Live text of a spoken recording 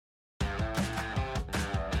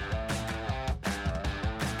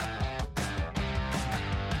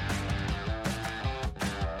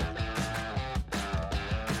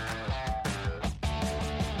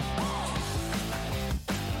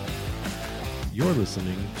You're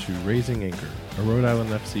listening to Raising Anchor, a Rhode Island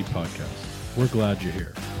FC podcast. We're glad you're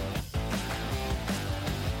here.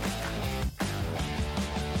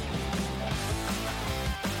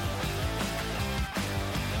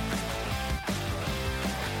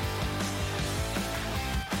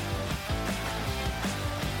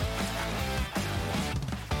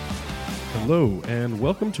 Hello, and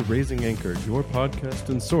welcome to Raising Anchor, your podcast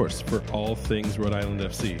and source for all things Rhode Island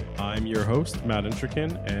FC. I'm your host, Matt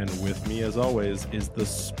Intrican, and with me, as always, is the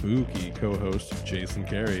spooky co-host, Jason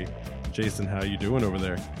Carey. Jason, how you doing over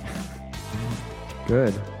there?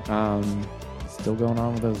 Good. Still going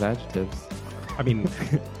on with those adjectives. I mean,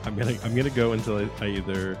 I'm gonna go until I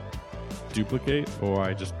either duplicate or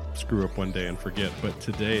I just screw up one day and forget. But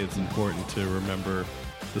today it's important to remember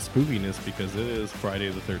the spookiness because it is Friday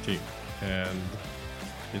the 13th. And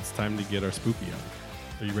it's time to get our spooky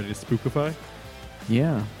on. Are you ready to spookify?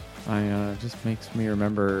 Yeah. Just makes me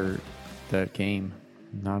remember that game.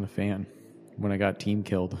 Not a fan. When I got team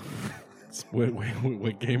killed.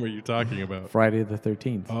 What game are you talking about? Friday the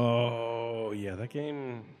 13th. Oh, yeah, that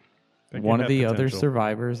game. One of the other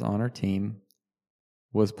survivors on our team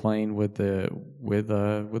was playing with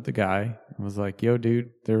the guy and was like, "Yo,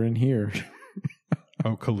 dude, they're in here."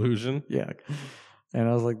 Oh, collusion? Yeah. And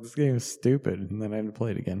I was like, this game is stupid. And then I had to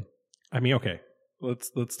play it again. I mean, okay,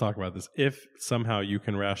 let's talk about this. If somehow you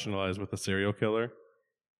can rationalize with a serial killer,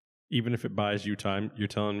 even if it buys you time, you're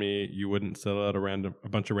telling me you wouldn't sell out a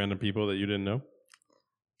bunch of random people that you didn't know?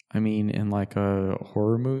 I mean, in like a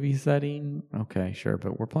horror movie setting, okay, sure.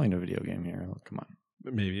 But we're playing a video game here. Come on.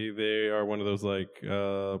 Maybe they are one of those like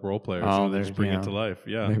role players. Oh, they just bring it to life.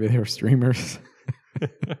 Yeah. Maybe they were streamers.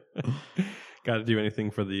 Got to do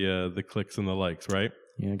anything for the clicks and the likes, right?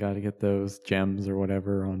 Yeah, got to get those gems or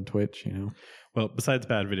whatever on Twitch, you know. Well, besides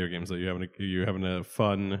bad video games, though, you having a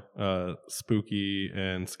fun, spooky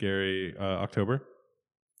and scary October.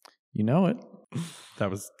 You know it.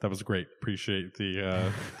 That was great. Appreciate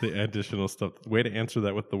the additional stuff. Way to answer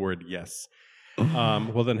that with the word yes.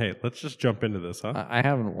 Well then, hey, let's just jump into this, huh? I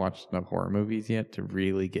haven't watched enough horror movies yet to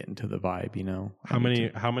really get into the vibe, you know. How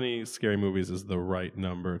many scary movies is the right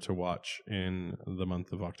number to watch in the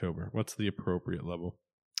month of October? What's the appropriate level?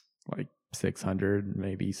 Like 600,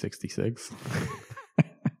 maybe 66.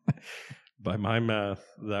 By my math,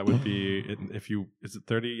 that would be is it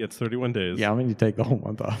 30? It's 31 days. Yeah, I'm going to take the whole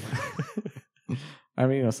month off. I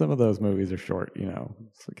mean, some of those movies are short, you know,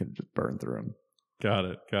 so I can just burn through them. Got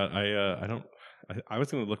it. I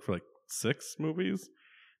was going to look for like 6 movies,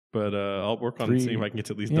 but I'll work on seeing if I can get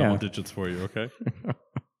to at least double digits for you, okay?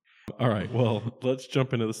 All right, well, let's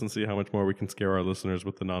jump into this and see how much more we can scare our listeners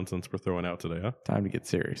with the nonsense we're throwing out today, huh? Time to get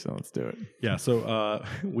serious, so let's do it. Yeah, so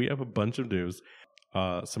we have a bunch of news,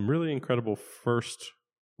 some really incredible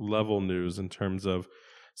first-level news in terms of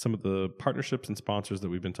some of the partnerships and sponsors that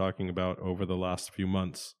we've been talking about over the last few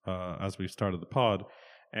months as we started the pod.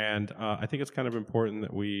 And I think it's kind of important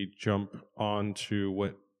that we jump on to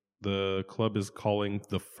what the club is calling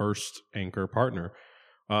the first anchor partner.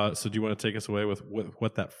 So do you want to take us away with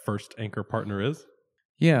what that first anchor partner is?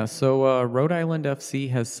 Yeah, so Rhode Island FC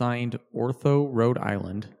has signed Ortho Rhode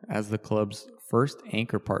Island as the club's first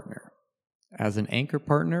anchor partner. As an anchor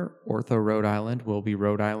partner, Ortho Rhode Island will be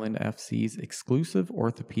Rhode Island FC's exclusive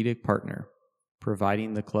orthopedic partner,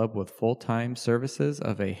 providing the club with full-time services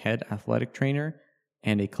of a head athletic trainer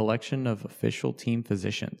and a collection of official team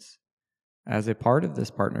physicians. As a part of this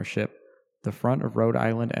partnership, the front of Rhode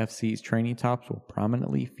Island FC's training tops will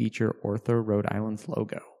prominently feature Ortho Rhode Island's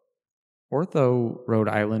logo. Ortho Rhode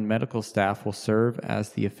Island medical staff will serve as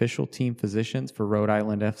the official team physicians for Rhode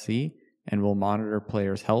Island FC and will monitor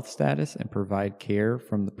players' health status and provide care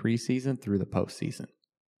from the preseason through the postseason.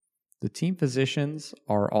 The team physicians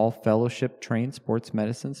are all fellowship-trained sports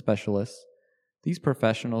medicine specialists. These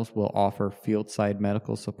professionals will offer field-side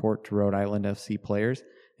medical support to Rhode Island FC players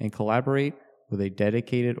and collaborate with a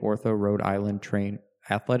dedicated Ortho Rhode Island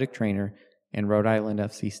athletic trainer and Rhode Island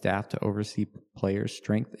FC staff to oversee players'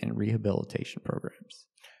 strength and rehabilitation programs.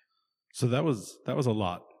 So that was a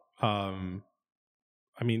lot.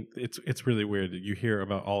 I mean, it's really weird that you hear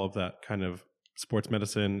about all of that kind of sports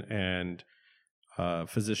medicine and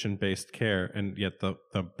physician-based care, and yet the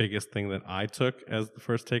biggest thing that I took as the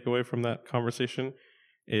first takeaway from that conversation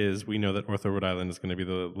is we know that Ortho Rhode Island is going to be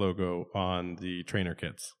the logo on the trainer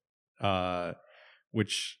kits,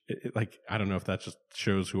 which I don't know if that just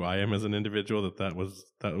shows who I am as an individual, that was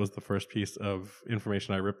the first piece of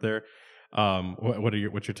information I ripped there.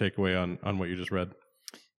 What's your takeaway on what you just read?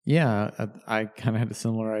 Yeah, I kind of had a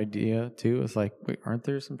similar idea too. It's like, wait, aren't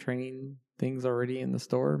there some training things already in the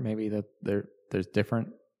store? Maybe that there's different.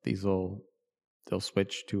 These will they'll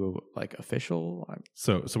switch to like official.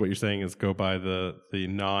 So what you're saying is go buy the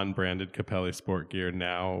non-branded Capelli sport gear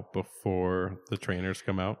now before the trainers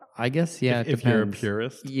come out? I guess, yeah, If you're a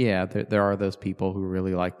purist? Yeah, there are those people who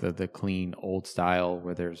really like the clean old style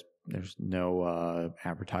where there's no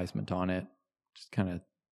advertisement on it. Just kind of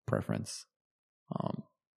preference.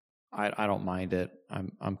 I don't mind it.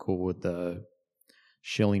 I'm cool with the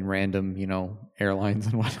shilling random, airlines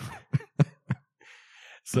and whatnot.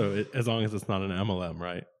 So as long as it's not an MLM,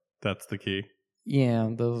 right? That's the key. Yeah,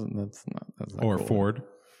 that's not Or cool. Ford.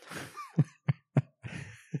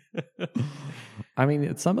 I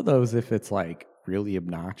mean, some of those, if it's like really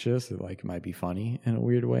obnoxious, it like might be funny in a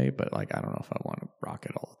weird way, but like I don't know if I want to rock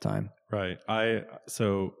it all the time. Right.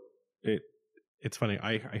 It's funny.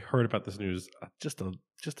 I heard about this news just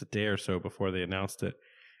a day or so before they announced it,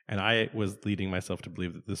 and I was leading myself to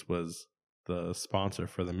believe that this was the sponsor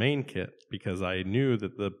for the main kit because I knew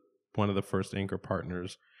that one of the first Anchor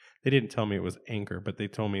partners. They didn't tell me it was Anchor, but they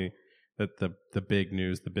told me that the big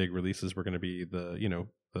news, the big releases were going to be the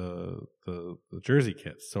jersey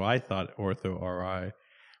kits. So I thought Ortho RI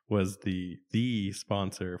was the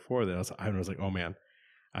sponsor for this. I was like, oh man,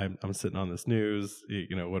 I'm sitting on this news.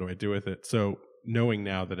 What do I do with it? So knowing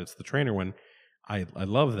now that it's the trainer one, I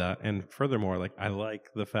love that. And furthermore, like I like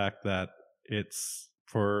the fact that it's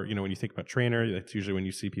for, when you think about trainer, that's usually when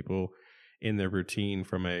you see people in their routine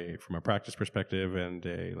from a practice perspective and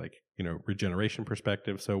a regeneration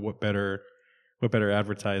perspective. So what better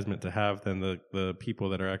advertisement to have than the people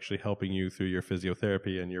that are actually helping you through your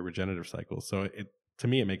physiotherapy and your regenerative cycle. So to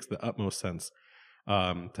me, it makes the utmost sense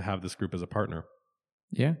to have this group as a partner.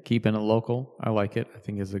 Yeah, keeping it local. I like it. I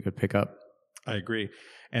think it's a good pickup. I agree.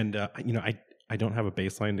 And, I don't have a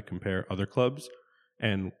baseline to compare other clubs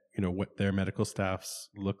and, what their medical staffs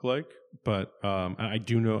look like. But I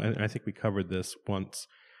do know, and I think we covered this once,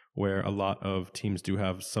 where a lot of teams do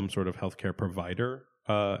have some sort of healthcare provider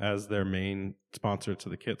as their main sponsor to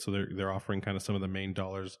the kit. So they're offering kind of some of the main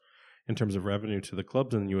dollars in terms of revenue to the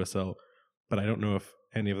clubs in the USL. But I don't know if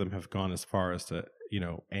any of them have gone as far as to,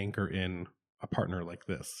 anchor in a partner like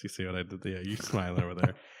this. You see what I did there? You smiling over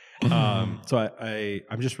there. So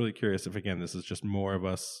I'm just really curious if, again, this is just more of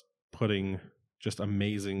us putting just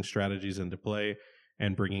amazing strategies into play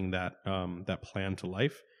and bringing that plan to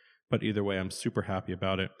life. But either way, I'm super happy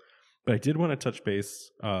about it. But I did want to touch base.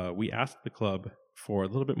 We asked the club for a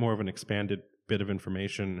little bit more of an expanded bit of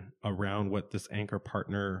information around what this anchor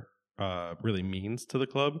partner really means to the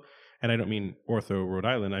club. And I don't mean Ortho Rhode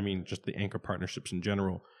Island. I mean just the anchor partnerships in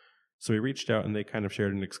general. So we reached out and they kind of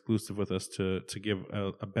shared an exclusive with us to give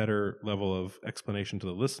a better level of explanation to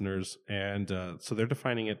the listeners. And so they're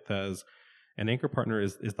defining it as an anchor partner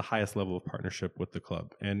is the highest level of partnership with the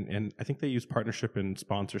club. And I think they use partnership and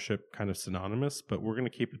sponsorship kind of synonymous, but we're going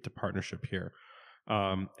to keep it to partnership here.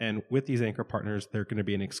 And with these anchor partners, they're going to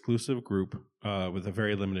be an exclusive group with a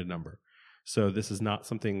very limited number. So this is not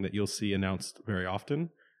something that you'll see announced very often,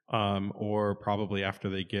 or probably after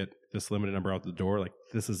they get this limited number out the door. Like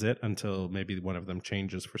this is it until maybe one of them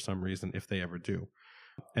changes for some reason, if they ever do.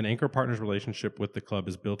 An anchor partner's relationship with the club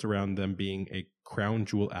is built around them being a crown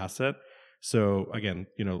jewel asset. So again,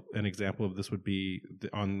 an example of this would be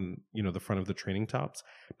on the front of the training tops.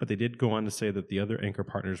 But they did go on to say that the other anchor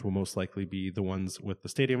partners will most likely be the ones with the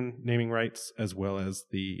stadium naming rights as well as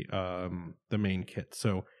the main kit.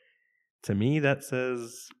 So to me, that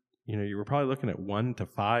says you were probably looking at 1 to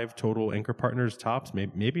 5 total anchor partners tops,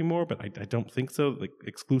 maybe more, but I don't think so. Like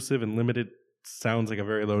exclusive and limited sounds like a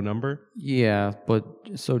very low number. Yeah, but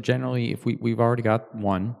so generally, if we've already got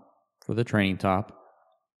one for the training top,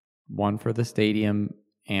 one for the stadium,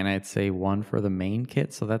 and I'd say one for the main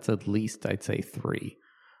kit. So that's at least, I'd say 3.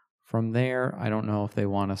 From there, I don't know if they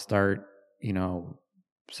want to start,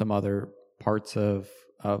 some other parts of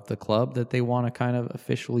the club that they want to kind of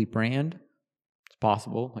officially brand. It's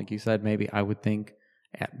possible. Like you said, maybe I would think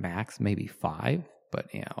at max, maybe 5. But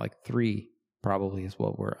yeah, like 3 probably is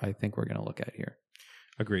what I think we're going to look at here.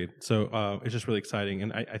 Agreed. So it's just really exciting.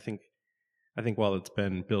 And I think while it's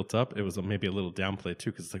been built up, it was maybe a little downplayed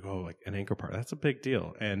too, because it's like, like an anchor partner, that's a big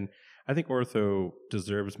deal. And I think Ortho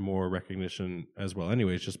deserves more recognition as well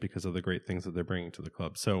anyways, just because of the great things that they're bringing to the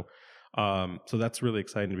club. So that's really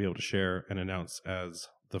exciting to be able to share and announce as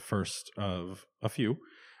the first of a few.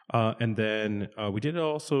 And then we did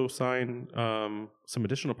also sign some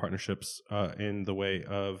additional partnerships in the way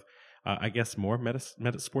of, I guess, more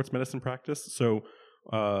sports medicine practice. So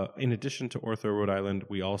in addition to Ortho Rhode Island,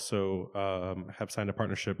 we also have signed a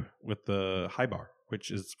partnership with the High Bar, which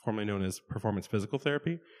is formerly known as Performance Physical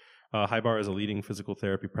Therapy. High Bar is a leading physical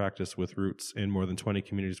therapy practice with roots in more than 20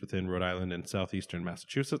 communities within Rhode Island and southeastern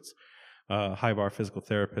Massachusetts. high bar physical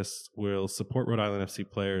therapists will support Rhode Island FC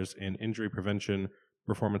players in injury prevention,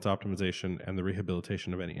 performance optimization, and the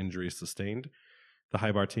rehabilitation of any injuries sustained. The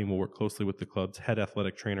high bar team will work closely with the club's head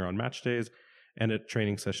athletic trainer on match days and at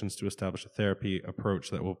training sessions to establish a therapy approach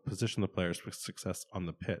that will position the players for success on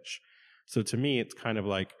the pitch. So to me, it's kind of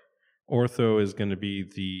like ortho is going to be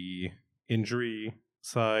the injury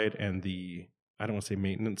side and the, I don't want to say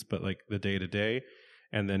maintenance, but like the day-to-day.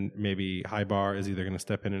 And then maybe high bar is either going to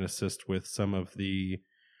step in and assist with some of the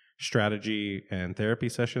strategy and therapy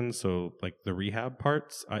sessions. So like the rehab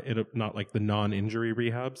parts, it'll not like the non-injury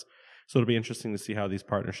rehabs. So it'll be interesting to see how these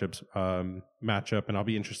partnerships match up, and I'll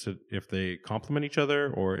be interested if they complement each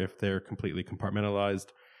other or if they're completely compartmentalized.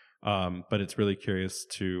 But it's really curious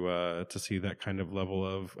to see that kind of level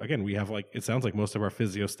of, again, we have like, it sounds like most of our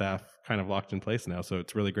physio staff kind of locked in place now. So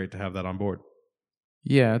it's really great to have that on board.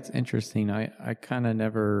 Yeah, it's interesting. I kind of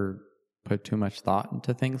never put too much thought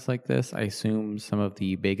into things like this. I assume some of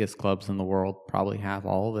the biggest clubs in the world probably have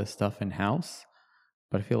all this stuff in-house.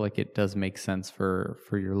 But I feel like it does make sense for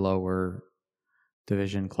your lower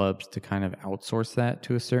division clubs to kind of outsource that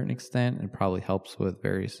to a certain extent, and probably helps with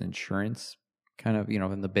various insurance kind of,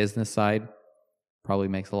 in the business side. Probably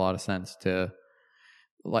makes a lot of sense to,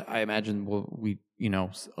 like, I imagine we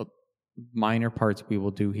minor parts we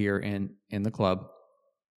will do here in the club,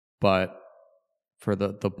 but for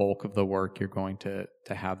the bulk of the work, you're going to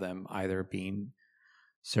have them either being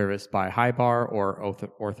serviced by High Bar or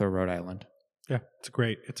Ortho Rhode Island. Yeah,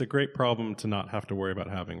 it's a great problem to not have to worry about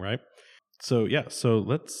having, right? So yeah, so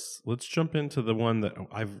let's jump into the one that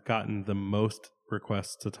I've gotten the most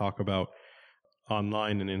requests to talk about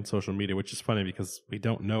online and in social media, which is funny because we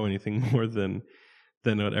don't know anything more than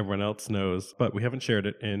what everyone else knows, but we haven't shared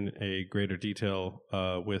it in a greater detail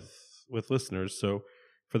with listeners. So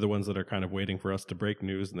for the ones that are kind of waiting for us to break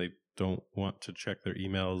news and they don't want to check their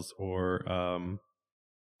emails or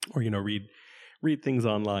read things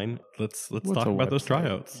online, let's talk about those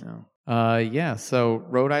tryouts. So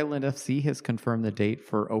Rhode Island FC has confirmed the date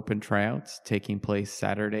for Open Tryouts taking place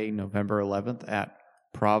Saturday, November 11th at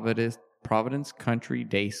Providence Country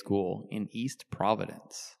Day School in East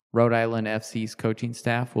Providence. Rhode Island FC's coaching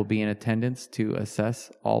staff will be in attendance to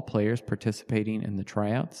assess all players participating in the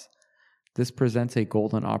tryouts. This presents a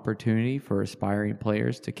golden opportunity for aspiring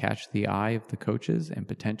players to catch the eye of the coaches and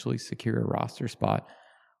potentially secure a roster spot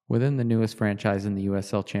within the newest franchise in the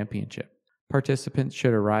USL Championship. Participants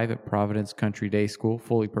should arrive at Providence Country Day School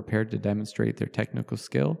fully prepared to demonstrate their technical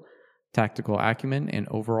skill, tactical acumen, and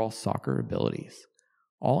overall soccer abilities.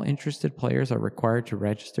 All interested players are required to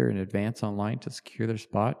register in advance online to secure their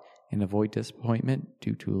spot and avoid disappointment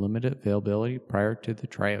due to limited availability prior to the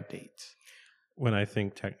tryout dates. When I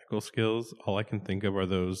think technical skills, all I can think of are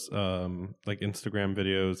those like Instagram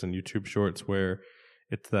videos and YouTube shorts where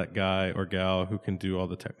it's that guy or gal who can do all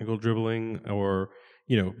the technical dribbling, or,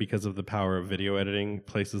 because of the power of video editing,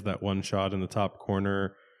 places that one shot in the top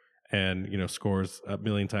corner and, scores a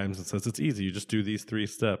million times and says, it's easy. You just do these 3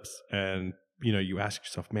 steps. And, you ask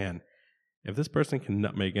yourself, man, if this person can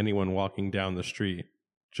nutmeg anyone walking down the street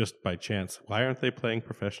just by chance, why aren't they playing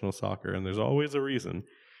professional soccer? And there's always a reason.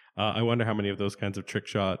 I wonder how many of those kinds of trick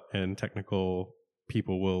shot and technical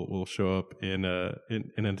people will show up in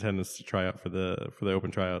attendance to try out for the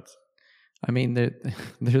Open Tryouts. I mean,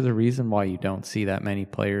 there's a reason why you don't see that many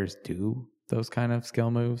players do those kind of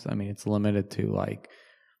skill moves. I mean, it's limited to, like,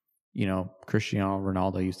 Cristiano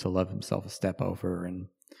Ronaldo used to love himself a step over, and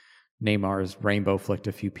Neymar's rainbow flicked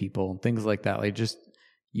a few people and things like that. Like, just,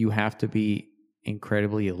 you have to be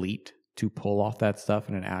incredibly elite to pull off that stuff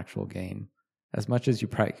in an actual game. As much as you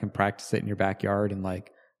can practice it in your backyard and like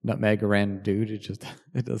nutmeg a random dude,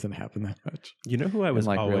 it doesn't happen that much. You know who I was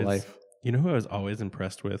real life. You know who I was always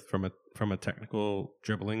impressed with from a technical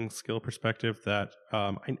dribbling skill perspective, that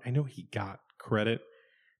I know he got credit,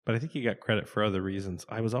 but I think he got credit for other reasons.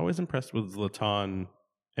 I was always impressed with Zlatan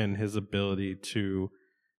and his ability to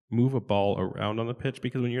move a ball around on the pitch,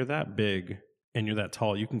 because when you're that big and you're that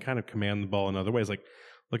tall, you can kind of command the ball in other ways. Like,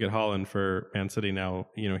 look at Haaland for Man City now.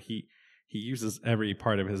 He uses every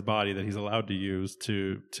part of his body that he's allowed to use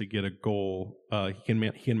to get a goal. He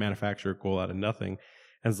can manufacture a goal out of nothing,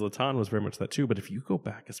 and Zlatan was very much that too. But if you go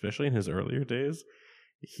back, especially in his earlier days,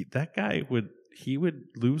 that guy would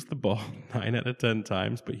lose the ball 9 out of 10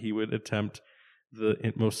 times, but he would attempt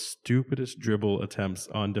the most stupidest dribble attempts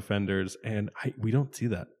on defenders, and we don't see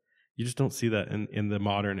that. You just don't see that in the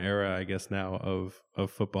modern era, I guess, now of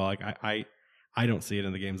football. Like I don't see it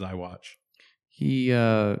in the games I watch. He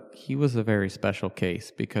was a very special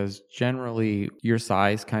case because generally your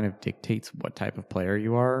size kind of dictates what type of player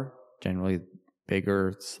you are. Generally,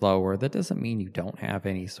 bigger, slower. That doesn't mean you don't have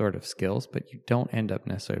any sort of skills, but you don't end up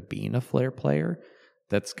necessarily being a flair player.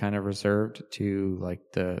 That's kind of reserved to like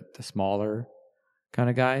the smaller kind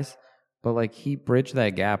of guys. But like he bridged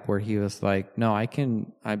that gap where he was like, no,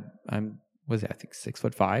 I'm was it, I think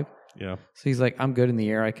 6'5". Yeah. So he's like, I'm good in the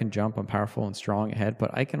air. I can jump. I'm powerful and strong ahead,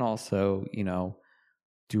 but I can also,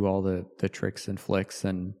 do all the tricks and flicks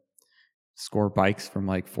and score bikes from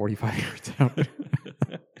like 45 yards out.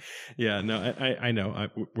 Yeah, no, I know.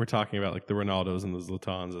 We're talking about like the Ronaldos and the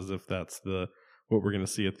Zlatans as if that's what we're going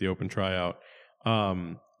to see at the Open Tryout.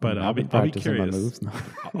 But I'll be curious. Moves now.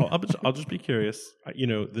 I'll just be curious.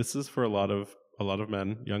 This is for a lot of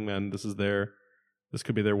men, young men. This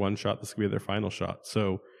could be their one shot. This could be their final shot.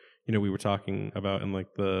 So, we were talking about in like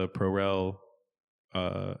the Pro Rel,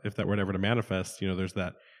 if that were ever to manifest, there's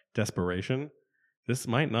that desperation. This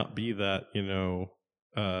might not be that,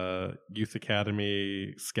 youth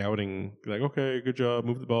academy scouting, like, okay, good job,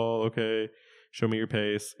 move the ball, okay, show me your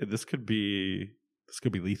pace. This could be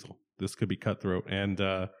lethal. This could be cutthroat, and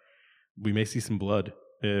we may see some blood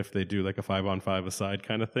if they do like a 5-on-5 aside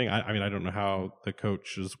kind of thing. I mean, I don't know how the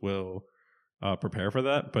coaches will prepare for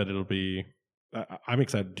that, but it'll be. I'm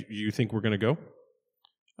excited. Do you think we're going to go?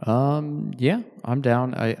 Yeah, I'm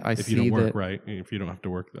down. I if see you don't work that, right, if you don't have to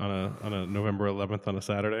work on a November 11th on a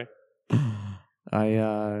Saturday.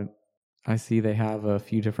 I see they have a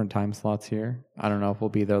few different time slots here. I don't know if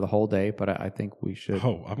we'll be there the whole day, but I think we should.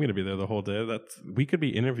 Oh, I'm going to be there the whole day. We could be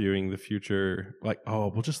interviewing the future. Like,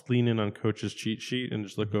 we'll just lean in on coach's cheat sheet and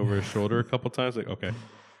just look over his shoulder a couple times. Like, okay,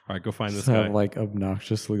 all right, go find this guy. Have like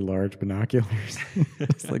obnoxiously large binoculars.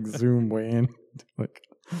 Just like zoom way in. Like,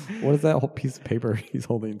 what does that whole piece of paper he's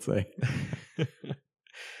holding say?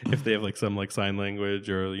 If they have like some like sign language,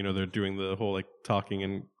 or they're doing the whole like talking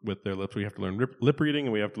and with their lips, we have to learn lip reading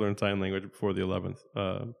and we have to learn sign language before the 11th.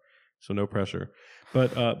 So no pressure.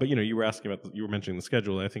 But you were mentioning the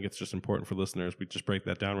schedule. I think it's just important for listeners. We just break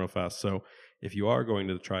that down real fast. So if you are going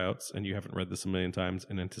to the tryouts and you haven't read this a million times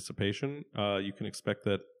in anticipation, you can expect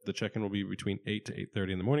that the check-in will be between 8 to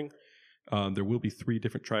 8:30 in the morning. There will be 3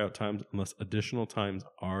 different tryout times unless additional times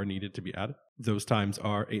are needed to be added. Those times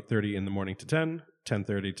are 8:30 in the morning to 10,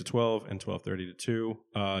 10:30 to 12, and 12:30 to 2.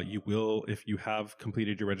 You will, if you have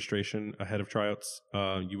completed your registration ahead of tryouts,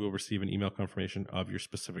 you will receive an email confirmation of your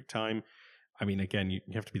specific time. I mean, again, you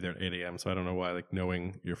have to be there at 8 a.m., so I don't know why like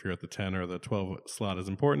knowing if you're at the 10 or the 12 slot is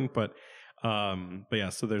important, but yeah,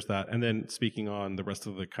 so there's that. And then speaking on the rest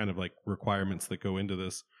of the kind of like requirements that go into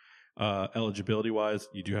this, eligibility wise,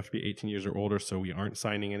 you do have to be 18 years or older, so we aren't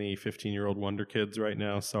signing any 15-year-old wonder kids right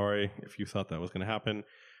now. Sorry if you thought that was going to happen.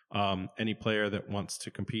 Any player that wants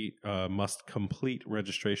to compete must complete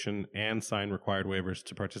registration and sign required waivers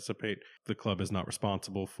to participate. The club is not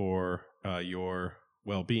responsible for your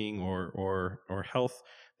well-being or health.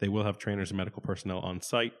 They will have trainers and medical personnel on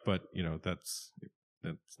site, but that's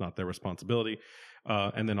not their responsibility.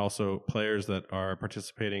 And then also players that are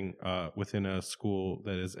participating within a school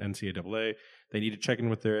that is NCAA, they need to check in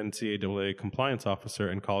with their NCAA compliance officer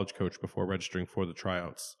and college coach before registering for the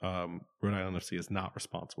tryouts. Rhode Island FC is not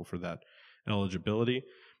responsible for that eligibility.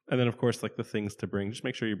 And then, of course, like the things to bring, just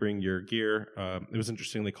make sure you bring your gear. It was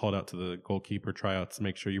interesting, they called out to the goalkeeper tryouts,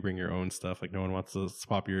 make sure you bring your own stuff. Like no one wants to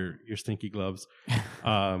swap your stinky gloves.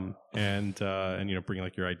 And bring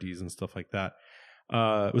like your IDs and stuff like that.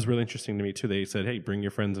 It was really interesting to me too. They said, hey, bring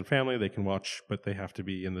your friends and family. They can watch, but they have to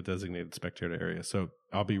be in the designated spectator area. So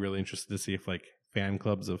I'll be really interested to see if like fan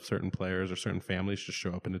clubs of certain players or certain families just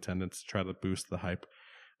show up in attendance to try to boost the hype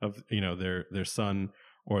of, their son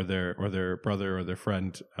or their brother or their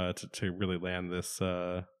friend to really land this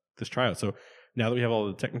tryout. So now that we have all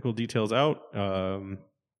the technical details out,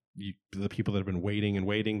 the people that have been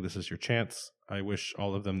waiting, this is your chance. I wish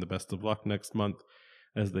all of them the best of luck next month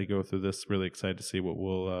as they go through this. Really excited to see what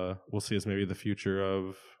we'll see as maybe the future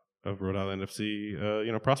of Rhode Island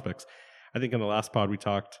FC prospects. I think in the last pod we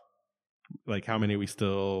talked like how many we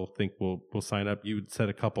still think will sign up. You said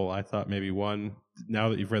a couple. I thought maybe one. Now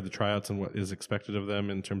that you've read the tryouts and what is expected of them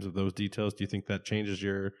in terms of those details, do you think that changes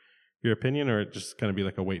your opinion, or it just kind of be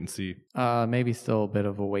like a wait and see? Maybe still a bit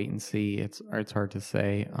of a wait and see. It's hard to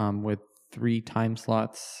say. With 3 time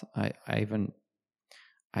slots, I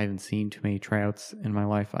haven't seen too many tryouts in my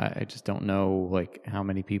life. I just don't know like how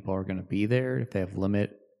many people are going to be there. If they have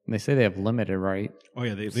limit, they say they have limited, right? Oh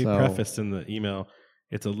yeah, they prefaced in the email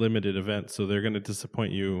it's a limited event, so they're going to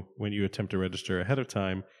disappoint you when you attempt to register ahead of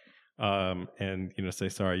time, and say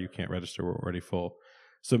sorry, you can't register. We're already full.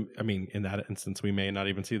 So I mean, in that instance, we may not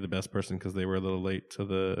even see the best person because they were a little late to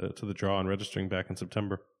the draw on registering back in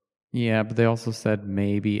September. Yeah, but they also said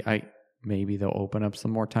maybe maybe they'll open up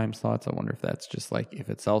some more time slots. I wonder if that's just like, if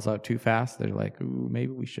it sells out too fast, they're like, ooh,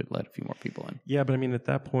 maybe we should let a few more people in. Yeah, but I mean, at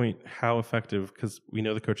that point, how effective, because we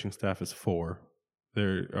know the coaching staff is 4.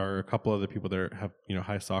 There are a couple other people that have,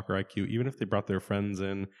 high soccer IQ. Even if they brought their friends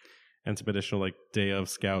in and some additional like day of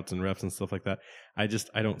scouts and refs and stuff like that, I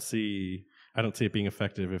don't see it being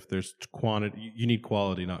effective if there's quantity. You need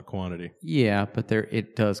quality, not quantity. Yeah, but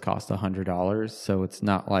it does cost $100, so it's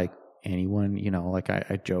not like anyone, like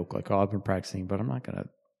I joke like, oh, I've been practicing, but I'm not gonna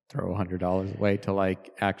throw $100 away to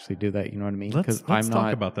like actually do that. You know what I mean? Let's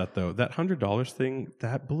talk about that though. That $100 thing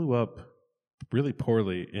that blew up really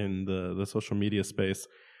poorly in the social media space,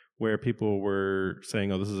 where people were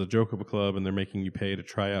saying, "Oh, this is a joke of a club, and they're making you pay to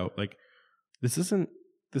try out." Like, this isn't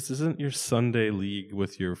your Sunday league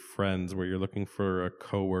with your friends, where you're looking for a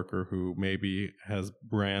coworker who maybe has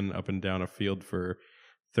ran up and down a field for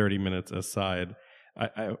 30 minutes aside.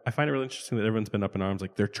 I find it really interesting that everyone's been up in arms,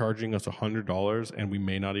 like they're charging us $100 and we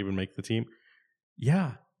may not even make the team.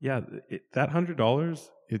 Yeah, that $100.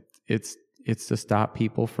 It's to stop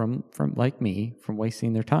people from like me from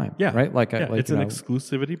wasting their time. Yeah, right. It's an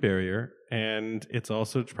exclusivity barrier, and it's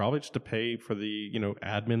also probably just to pay for the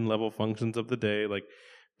admin level functions of the day, like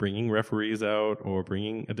bringing referees out or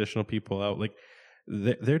bringing additional people out. Like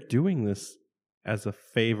they're doing this as a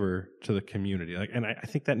favor to the community. Like, and I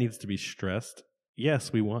think that needs to be stressed.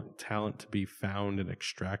 Yes, we want talent to be found and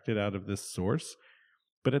extracted out of this source,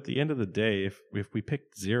 but at the end of the day, if we pick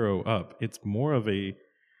 0 up, it's more of a,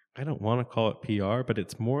 I don't want to call it PR, but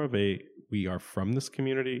it's more of a, we are from this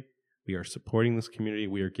community, we are supporting this community,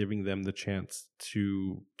 we are giving them the chance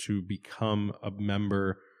to become a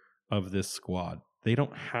member of this squad. They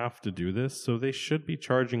don't have to do this, so they should be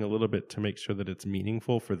charging a little bit to make sure that it's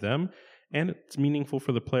meaningful for them, and it's meaningful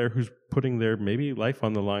for the player who's putting their maybe life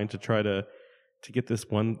on the line to try to get this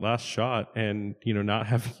one last shot, and not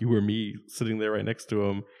have you or me sitting there right next to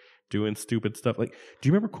him doing stupid stuff. Like, do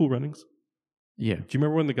you remember Cool Runnings? Yeah. Do you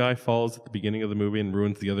remember when the guy falls at the beginning of the movie and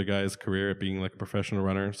ruins the other guy's career at being like a professional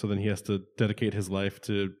runner? So then he has to dedicate his life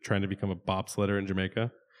to trying to become a bobsledder in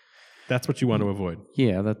Jamaica. That's what you want to avoid.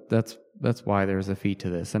 Yeah, that's why there's a fee to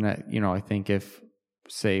this. And I think if,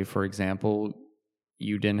 say, for example,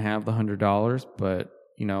 you didn't have the $100, but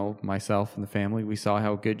myself and the family, we saw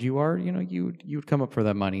how good you are, you'd come up for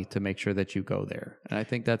that money to make sure that you go there. And I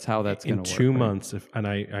think that's how that's going to work. In 2 months, and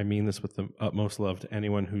I mean this with the utmost love to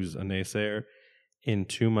anyone who's a naysayer, in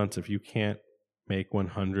 2 months, if you can't make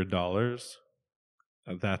 $100,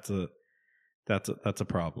 that's a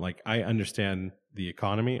problem. Like, I understand the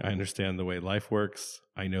economy, I understand the way life works,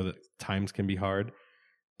 I know that times can be hard,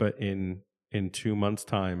 but in 2 months'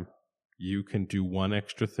 time, you can do one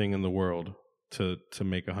extra thing in the world to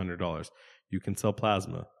make $100. You can sell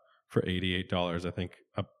plasma for $88, I think,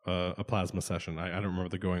 a plasma session. I don't remember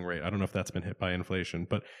the going rate. I don't know if that's been hit by inflation,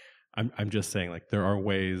 but I'm just saying, like, there are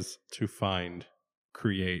ways to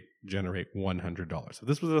generate $100. If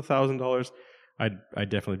this was $1,000, I'd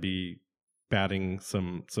definitely be batting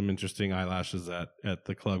some interesting eyelashes at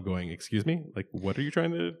the club, going, excuse me, like, what are you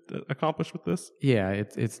trying to accomplish with this? Yeah,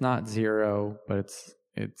 it's not 0, but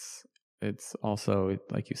it's also,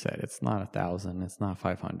 like you said, it's not 1,000, it's not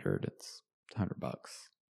 500, it's $100.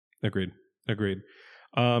 Agreed.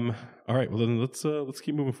 All right, well then let's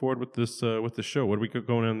keep moving forward with this show. What do we got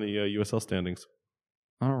going on in the USL standings?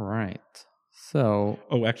 All right. So,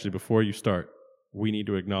 actually, before you start, we need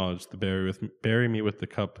to acknowledge the bury me with the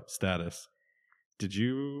cup status. Did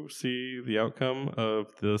you see the outcome of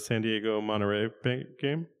the San Diego Monterrey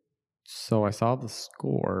game? So I saw the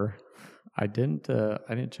score. I didn't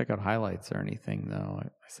check out highlights or anything though. I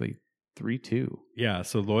see 3-2. Yeah,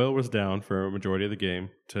 so Loyal was down for a majority of the game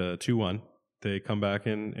to 2-1. They come back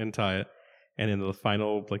and tie it, and in the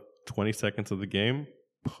final 20 seconds of the game,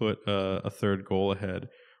 put a third goal ahead,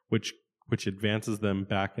 which advances them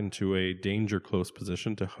back into a danger close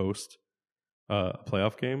position to host a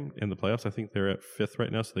playoff game in the playoffs. I think they're at 5th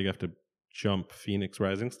right now, so they have to jump Phoenix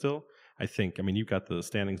Rising still. I think. I mean, you've got the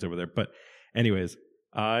standings over there, but anyways,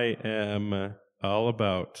 I am all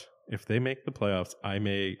about, if they make the playoffs, I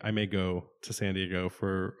may go to San Diego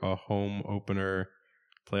for a home opener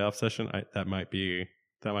playoff session. That might be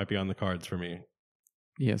on the cards for me.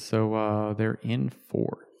 Yeah, so they're in 4th.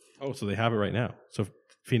 Oh, so they have it right now. So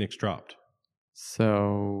Phoenix dropped.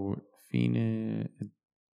 So Phoenix,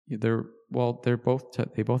 they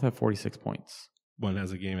both have 46 points. One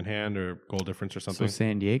has a game in hand or goal difference or something. So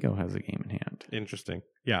San Diego has a game in hand. Interesting.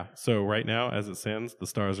 Yeah. So right now, as it stands, the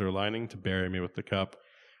stars are aligning to bury me with the cup.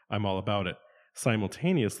 I'm all about it.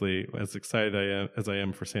 Simultaneously, as excited as I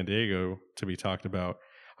am for San Diego to be talked about,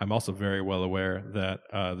 I'm also very well aware that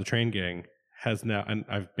the Train Gang has now, and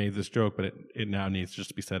I've made this joke, but it now needs just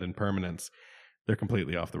to be said in permanence. They're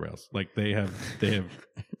completely off the rails. Like they have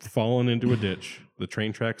fallen into a ditch. The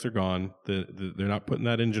train tracks are gone. They're not putting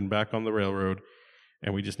that engine back on the railroad,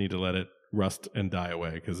 and we just need to let it rust and die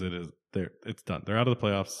away because it's done. They're out of the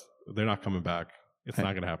playoffs. They're not coming back. It's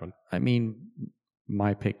not going to happen. I mean,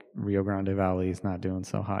 my pick, Rio Grande Valley, is not doing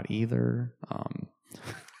so hot either.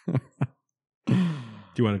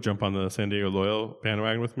 Do you want to jump on the San Diego Loyal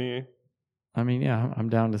bandwagon with me? I mean, yeah, I'm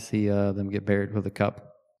down to see them get buried with a cup.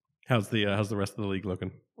 How's the rest of the league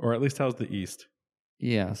looking? Or at least how's the East?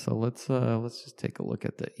 Yeah, so let's just take a look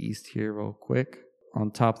at the East here real quick.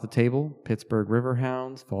 On top of the table, Pittsburgh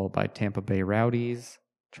Riverhounds, followed by Tampa Bay Rowdies,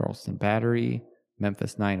 Charleston Battery,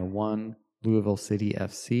 Memphis 901, Louisville City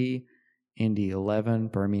FC, Indy 11,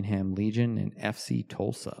 Birmingham Legion, and FC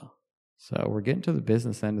Tulsa. So we're getting to the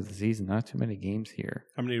business end of the season. Not too many games here.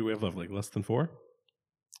 How many do we have left? Like less than 4?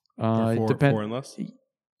 Four and less?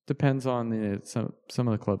 Depends on some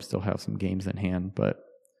of the clubs still have some games in hand, but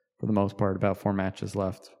for the most part, about 4 matches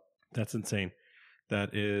left. That's insane.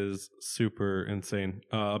 That is super insane.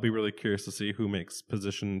 I'll be really curious to see who makes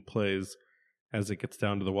position plays as it gets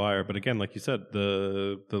down to the wire. But again, like you said,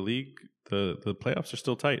 the league, the playoffs are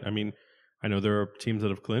still tight. I mean, I know there are teams that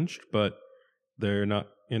have clinched, but they're not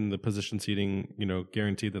in the position seeding,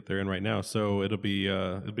 guaranteed that they're in right now. So it'll be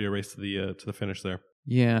a race to the finish there.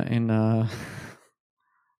 Yeah, and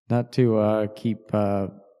not to keep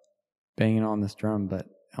banging on this drum, but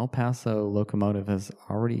El Paso Locomotive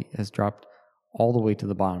has dropped all the way to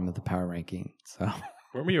the bottom of the power ranking. So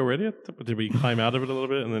weren't we already did we climb out of it a little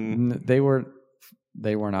bit and then they were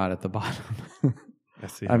not at the bottom. I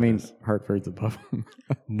see. I mean, Hartford's above them.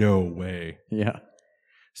 No way. Yeah.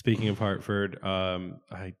 Speaking of Hartford,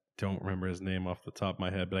 I don't remember his name off the top of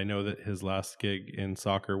my head, but I know that his last gig in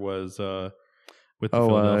soccer was with the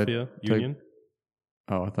Philadelphia Union.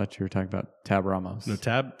 I thought you were talking about Tab Ramos. No,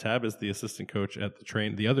 Tab is the assistant coach at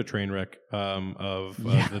the other train wreck of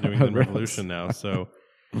the New England Revolution now. So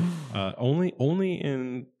only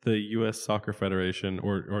in the U.S. Soccer Federation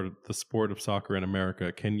or the sport of soccer in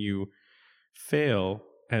America can you fail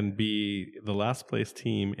and be the last place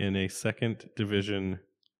team in a second division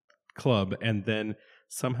club and then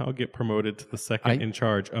somehow get promoted to the second in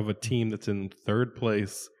charge of a team that's in third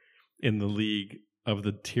place in the league of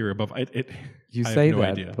the tier above. You say that,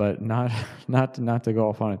 idea. But not to go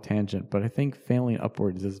off on a tangent, but I think failing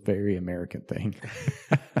upwards is a very American thing.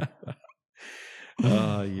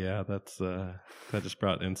 Yeah, that just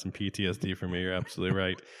brought in some PTSD for me. You're absolutely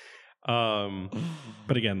right.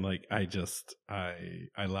 But again, like I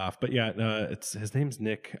laugh. But yeah, his name's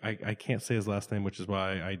Nick. I can't say his last name, which is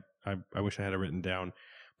why I wish I had it written down.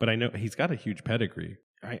 But I know he's got a huge pedigree.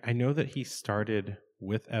 I know that he started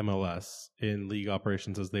with MLS in league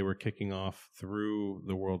operations as they were kicking off through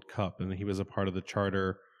the World Cup, and he was a part of the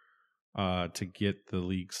charter to get the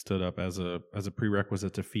league stood up as a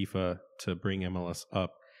prerequisite to FIFA to bring MLS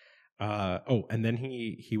up. And then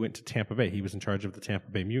he went to Tampa Bay. He was in charge of the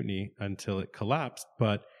Tampa Bay Mutiny until it collapsed.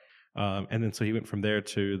 But and then so he went from there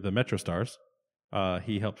to the Metro Stars.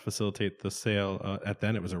 He helped facilitate the sale.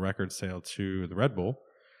 Then it was a record sale to the Red Bull.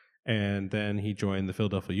 And then he joined the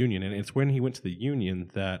Philadelphia Union. And it's when he went to the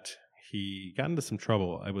Union that he got into some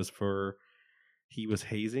trouble. He was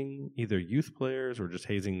hazing either youth players or just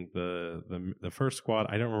hazing the first squad.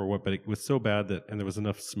 I don't remember what, but it was so bad and there was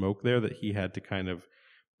enough smoke there that he had to kind of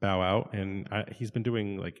bow out. And he's been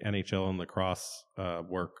doing like NHL and lacrosse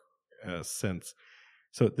work since.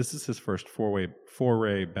 So this is his first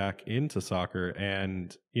foray back into soccer.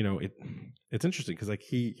 And, it's interesting because like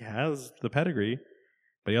he has the pedigree,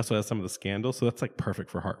 but he also has some of the scandals. So that's like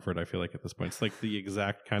perfect for Hartford, I feel like, at this point. It's like the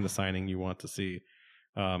exact kind of signing you want to see,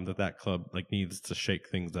 that club like needs to shake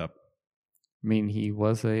things up. I mean, he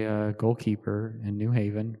was a goalkeeper in New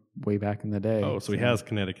Haven way back in the day. Oh, so he has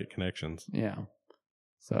Connecticut connections. Yeah.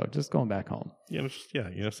 So just going back home. Yeah,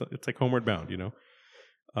 it's like homeward bound,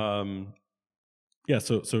 Yeah,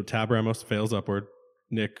 so Tab Ramos fails upward.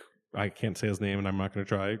 Nick, I can't say his name and I'm not going to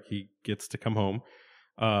try. He gets to come home.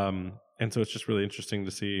 And so it's just really interesting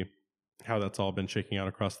to see how that's all been shaking out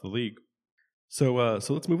across the league. So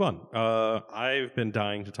let's move on. I've been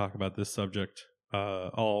dying to talk about this subject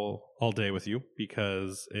all day with you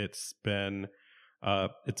because it's been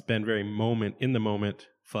very moment in the moment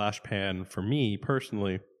flash pan for me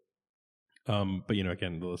personally. But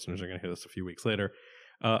again, the listeners are going to hear this a few weeks later.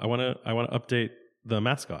 I want to update the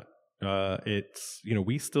mascot. It's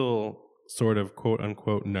we still sort of quote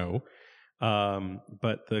unquote know.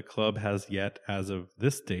 But the club has yet, as of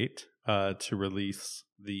this date, to release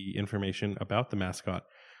the information about the mascot.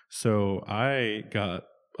 So I got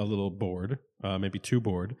a little bored maybe too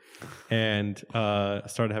bored, and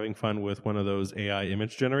started having fun with one of those AI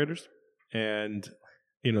image generators. And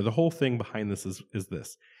the whole thing behind this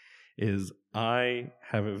is I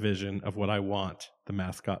have a vision of what I want the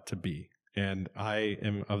mascot to be, and I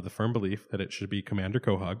am of the firm belief that it should be Commander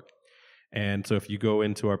Quahog. And so if you go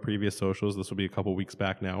into our previous socials, this will be a couple weeks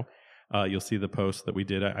back now, you'll see the post that we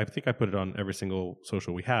did. I think I put it on every single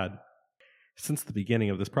social we had. Since the beginning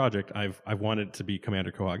of this project, I've wanted it to be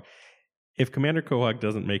Commander Quahog. If Commander Quahog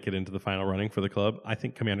doesn't make it into the final running for the club, I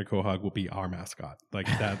think Commander Quahog will be our mascot. Like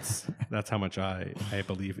that's how much I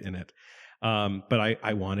believe in it. But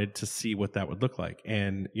I wanted to see what that would look like.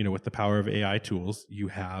 And, with the power of AI tools, you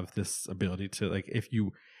have this ability to, like, if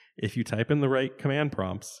you type in the right command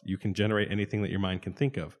prompts, you can generate anything that your mind can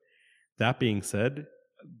think of. That being said,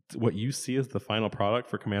 what you see as the final product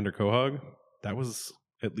for Commander Quahog, that was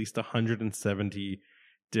at least 170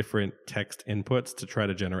 different text inputs to try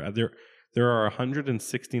to generate. There are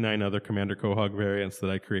 169 other Commander Quahog variants that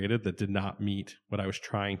I created that did not meet what I was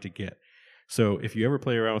trying to get. So if you ever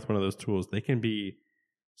play around with one of those tools, they can be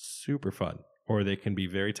super fun, or they can be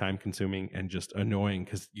very time consuming and just annoying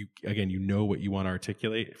because you know what you want to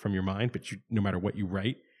articulate from your mind, but no matter what you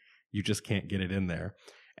write, you just can't get it in there.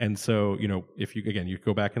 And so, if you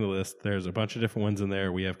go back in the list, there's a bunch of different ones in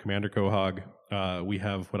there. We have Commander Quahog. We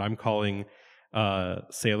have what I'm calling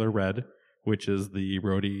Sailor Red, which is the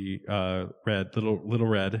roadie red little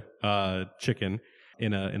red chicken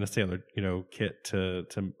in a sailor kit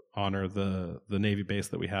to honor the Navy base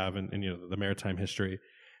that we have and the maritime history.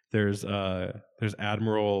 There's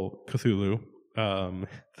Admiral Cthulhu.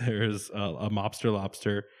 There's a Mobster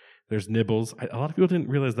Lobster. There's Nibbles. A lot of people didn't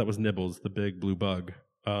realize that was Nibbles, the big blue bug,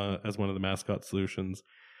 as one of the mascot solutions.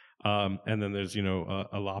 And then there's a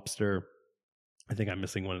lobster. I think I'm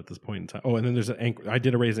missing one at this point in time. Oh, and then there's an anchor. I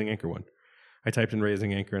did a raising anchor one. I typed in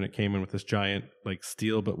raising anchor and it came in with this giant like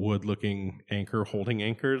steel but wood looking anchor holding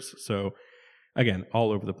anchors. So again,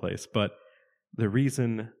 all over the place. But the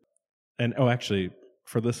reason, actually,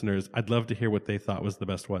 for listeners, I'd love to hear what they thought was the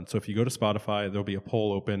best one. So if you go to Spotify, there'll be a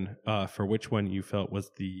poll open for which one you felt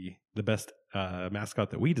was the best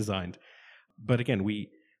mascot that we designed. But again, we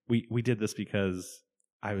did this because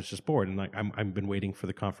I was just bored, and like I've been waiting for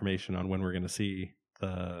the confirmation on when we're going to see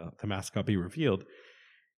the mascot be revealed.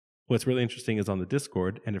 What's really interesting is on the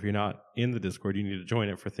Discord, and if you're not in the Discord, you need to join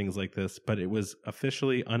it for things like this, but it was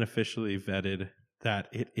unofficially vetted that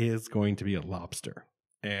it is going to be a lobster.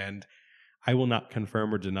 And I will not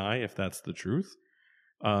confirm or deny if that's the truth.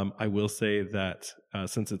 I will say that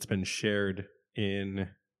since it's been shared in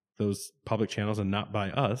those public channels and not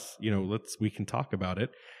by us, we can talk about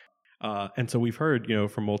it. And so we've heard,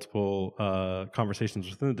 from multiple conversations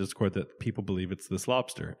within the Discord that people believe it's this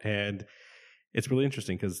lobster. And it's really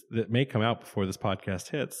interesting because it may come out before this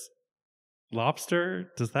podcast hits. Lobster,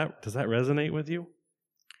 does that resonate with you?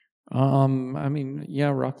 I mean,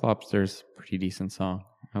 yeah, Rock Lobster's a pretty decent song.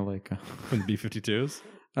 I like from the B-52s?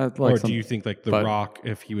 Or do you think like Rock,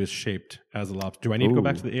 if he was shaped as a lobster? Do I need to go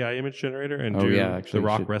back to the AI image generator and do the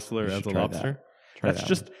Rock wrestler as a lobster? That's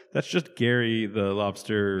just Gary the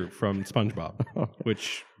lobster from SpongeBob,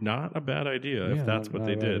 which not a bad idea if that's what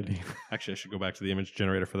they did. Actually, I should go back to the image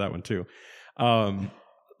generator for that one too.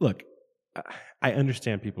 Look, I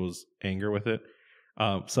understand people's anger with it.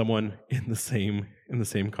 Someone in the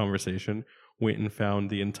same conversation went and found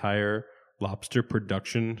the entire lobster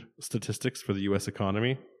production statistics for the U.S.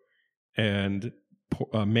 economy, and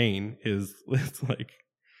Maine is it's like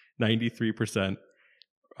 93%.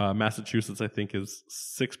 Massachusetts, I think, is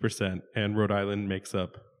 6%, and Rhode Island makes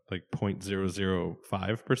up like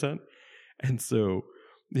 0.005%. And so,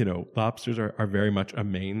 lobsters are very much a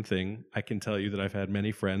Maine thing. I can tell you that I've had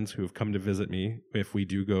many friends who have come to visit me. If we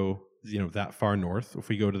do go, that far north, if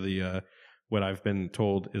we go to the what I've been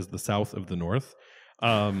told is the south of the north,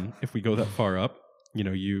 if we go that far up,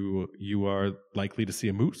 you are likely to see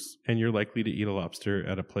a moose, and you're likely to eat a lobster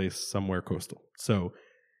at a place somewhere coastal. So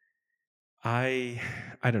I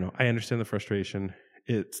don't know. I understand the frustration.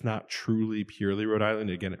 It's not truly purely Rhode Island.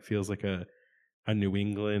 Again, it feels like a New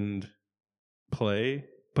England play,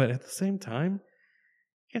 but at the same time,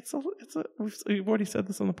 we've already said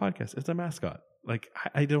this on the podcast. It's a mascot. Like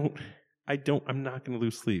I'm not going to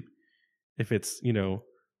lose sleep if it's,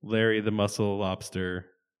 Larry the Muscle Lobster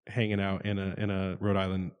hanging out in a Rhode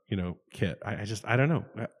Island, kit. I don't know.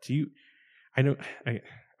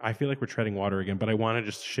 I feel like we're treading water again, but I want to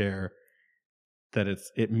just share that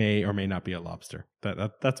it may or may not be a lobster.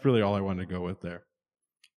 That's really all I wanted to go with there.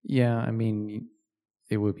 Yeah, I mean,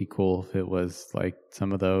 it would be cool if it was like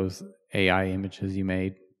some of those AI images you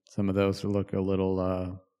made. Some of those look a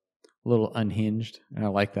little little unhinged, and I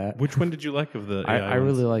like that. Which one did you like of the AI I ones?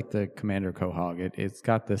 really like the Commander Quahog. It's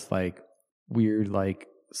got this like weird like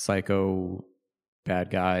psycho bad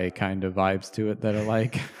guy kind of vibes to it that I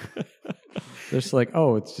like. There's like,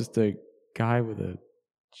 oh, it's just a guy with a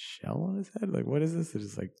shell on his head. Like, what is this? It's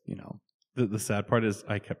just like, The sad part is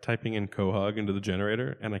I kept typing in Quahog into the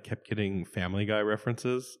generator, and I kept getting Family Guy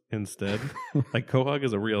references instead. Like, Quahog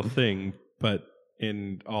is a real thing, but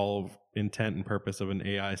in all intent and purpose of an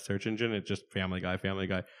AI search engine, it's just Family Guy, Family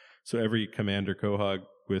Guy. So every Commander Quahog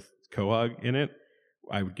with Quahog in it,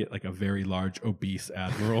 I would get like a very large obese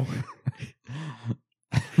admiral.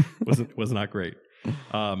 was not great.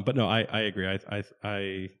 But no, I agree.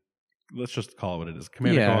 I let's just call it what it is.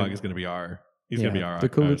 Commander Quahog is going to be our. He's going to be our. The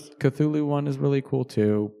Cthulhu one is really cool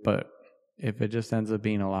too, but if it just ends up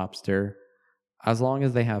being a lobster, as long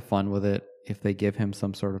as they have fun with it, if they give him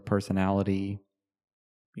some sort of personality,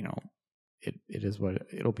 it is what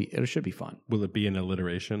it'll be. It should be fun. Will it be an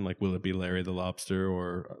alliteration? Like, will it be Larry the Lobster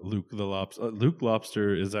or Luke the Lobster? Luke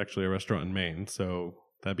Lobster is actually a restaurant in Maine, so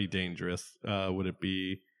that'd be dangerous. Would it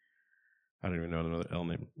be? I don't even know another L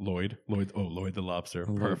name. Lloyd. Lloyd the Lobster.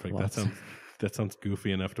 Lloyd Perfect. Lobster. That sounds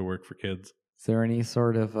goofy enough to work for kids. Is there any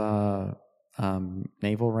sort of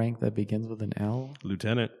naval rank that begins with an L?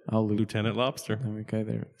 Lieutenant. Oh, Lieutenant Lobster. Okay,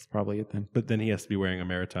 that's probably it then. But then he has to be wearing a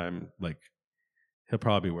maritime, like, he'll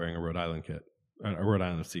probably be wearing a Rhode Island kit. A Rhode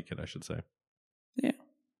Island FC kit, I should say. Yeah.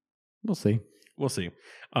 We'll see. We'll see.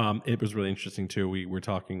 It was really interesting, too. We were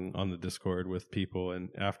talking on the Discord with people, and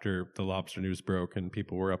after the lobster news broke and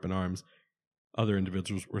people were up in arms, other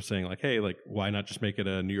individuals were saying, like, hey, like, why not just make it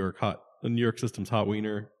a New York Systems hot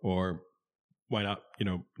wiener, or why not,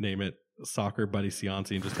 name it Soccer Buddy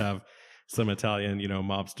Cianci and just have some Italian,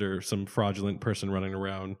 mobster, some fraudulent person running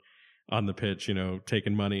around on the pitch,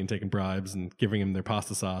 taking money and taking bribes and giving him their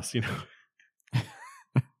pasta sauce,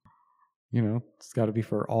 It's got to be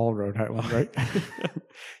for all Rhode Island, right?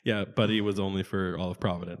 Yeah, Buddy was only for all of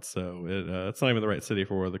Providence, so it's not even the right city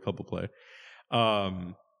for where the club will play.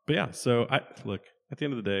 But yeah, so look, at the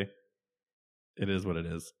end of the day, it is what it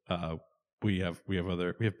is. We have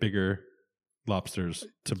bigger lobsters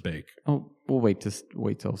to bake. Oh, we'll wait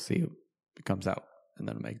till see it comes out, and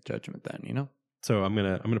then make judgment then. So I'm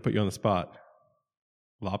gonna put you on the spot.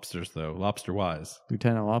 Lobsters, though, lobster wise,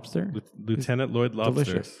 Lieutenant Lobster, Lieutenant Lloyd Lobster,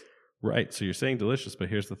 delicious. Right? So you're saying delicious, but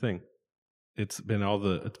here's the thing: it's been all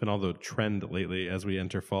the trend lately as we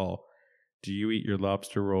enter fall. Do you eat your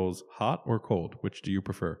lobster rolls hot or cold? Which do you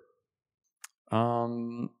prefer? I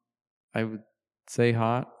would say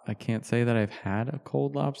hot. I can't say that I've had a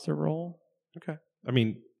cold lobster roll. Okay. I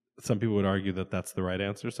mean, some people would argue that that's the right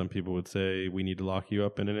answer. Some people would say we need to lock you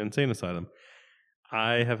up in an insane asylum.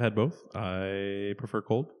 I have had both. I prefer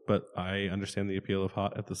cold, but I understand the appeal of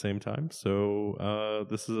hot at the same time. So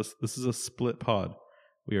this is a split pod.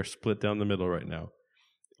 We are split down the middle right now.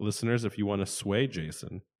 Listeners, if you want to sway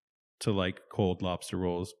Jason to like cold lobster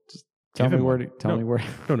rolls, just tell me where.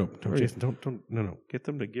 No, Jason, don't. Get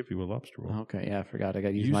them to give you a lobster roll. Okay, yeah, I forgot. I got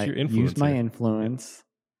to use my influence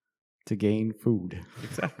to gain food.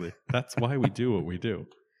 Exactly. That's why we do what we do.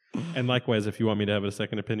 And likewise, if you want me to have a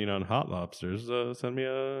second opinion on hot lobsters, send me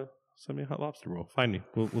a hot lobster roll. Find me.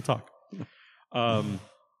 We'll talk. But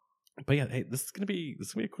yeah, hey, this is gonna be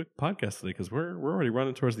a quick podcast today because we're already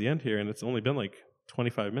running towards the end here, and it's only been like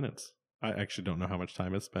 25 minutes. I actually don't know how much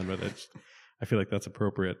time it's been, but I feel like that's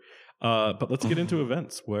appropriate. But let's get into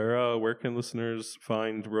events. Where can listeners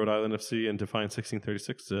find Rhode Island FC and Define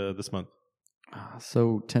 1636 this month?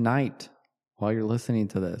 So tonight, while you're listening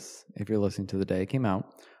to this, if you're listening to the day it came out,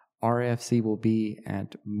 RFC will be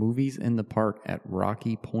at Movies in the Park at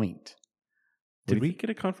Rocky Point. Did we get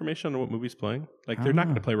a confirmation on what movie's playing? Like, they're not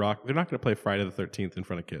going to play They're not going to play Friday the 13th in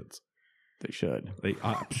front of kids. They should. They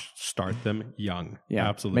start them young. Yeah,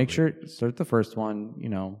 absolutely. Make sure start the first one.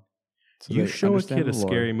 So you show a kid a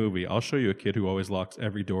scary movie. I'll show you a kid who always locks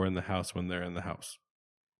every door in the house when they're in the house.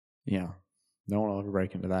 Yeah, no one will ever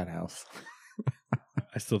break into that house.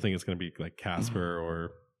 I still think it's going to be like Casper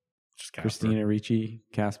or just Casper. Christina Ricci,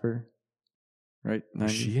 Casper, right?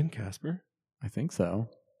 Was she in Casper? I think so.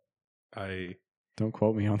 Don't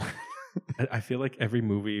quote me on that. I feel like every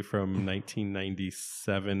movie from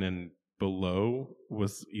 1997 and below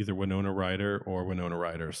was either Winona Ryder or Winona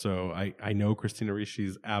Ryder. So I know Christina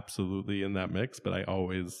Ricci's absolutely in that mix, but I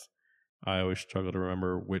always struggle to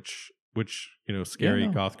remember which scary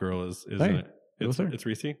goth girl is in it. It's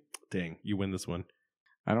Ricci. Dang, you win this one.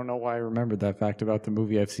 I don't know why I remembered that fact about the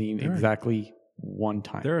movie I've seen exactly one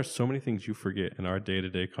time. There are so many things you forget in our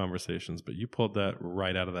day-to-day conversations, but you pulled that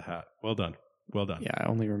right out of the hat. Well done. Well done. Yeah, I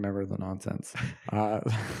only remember the nonsense.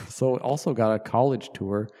 So also got a college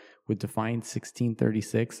tour with Defiance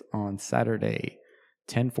 1636 on Saturday,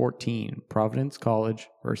 10:14, Providence College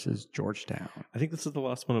versus Georgetown. I think this is the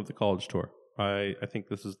last one of the college tour. I think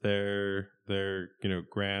this is their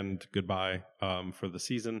grand goodbye for the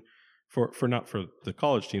season. For not for the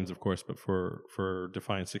college teams, of course, but for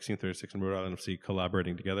Defiance 1636 and Rhode Island FC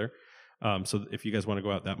collaborating together. So if you guys want to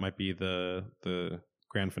go out, that might be the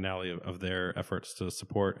grand finale of their efforts to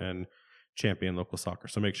support and champion local soccer.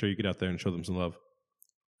 So make sure you get out there and show them some love.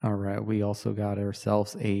 All right. We also got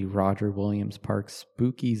ourselves a Roger Williams Park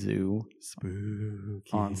Spooky Zoo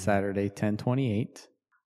on Saturday, 10:28.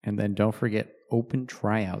 And then don't forget Open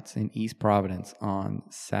Tryouts in East Providence on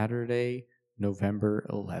Saturday, November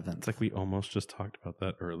 11th. It's like we almost just talked about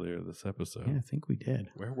that earlier this episode. Yeah, I think we did.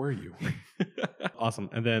 Where were you? Awesome.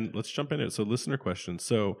 And then let's jump into it. So listener questions.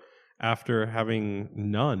 So after having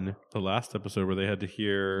none the last episode where they had to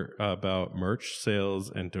hear about merch sales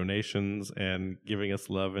and donations and giving us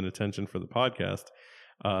love and attention for the podcast,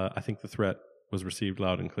 I think the threat was received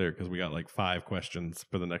loud and clear because we got like 5 questions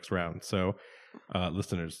for the next round. So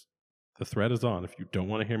listeners, the threat is on. If you don't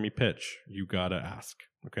want to hear me pitch, you got to ask.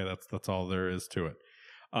 Okay, that's all there is to it.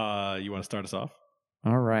 You want to start us off?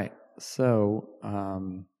 All right. So,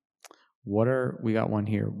 we got one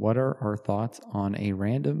here. What are our thoughts on a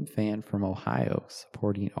random fan from Ohio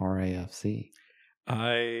supporting RAFC?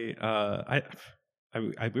 We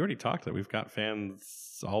already talked that we've got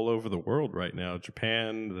fans all over the world right now.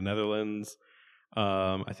 Japan, the Netherlands.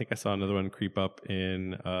 I think I saw another one creep up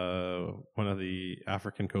in one of the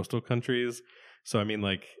African coastal countries. So I mean,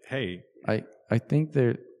 like, hey, I think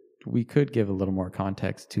that we could give a little more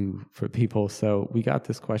context for people. So we got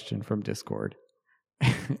this question from Discord,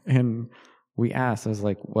 and we asked. I was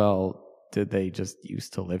like, "Well, did they just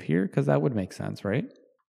used to live here? Because that would make sense, right?"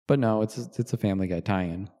 But no, it's a Family Guy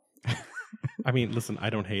tie-in. I mean, listen, I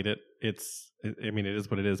don't hate it. It is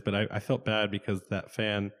what it is. But I felt bad because that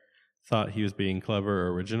fan thought he was being clever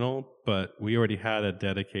or original, but we already had a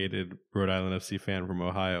dedicated Rhode Island FC fan from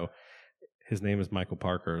Ohio. His name is Michael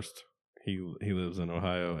Parkhurst. He lives in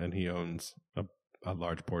Ohio and he owns a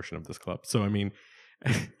large portion of this club. So I mean,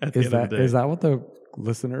 at the end of the day, is that what the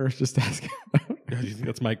listener is just asking about? Do you think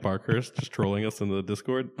that's Mike Parkhurst just trolling us in the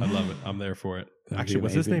Discord? I love it. I'm there for it. That'd Actually,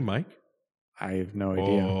 was his name Mike? I have no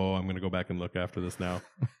idea. Oh, I'm going to go back and look after this now.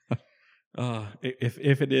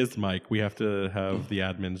 If it is Mike, we have to have the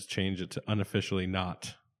admins change it to unofficially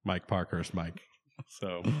not Mike Parkhurst Mike.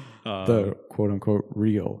 So the quote unquote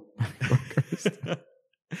real Parkhurst.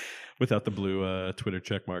 Without the blue Twitter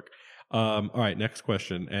check mark. All right, next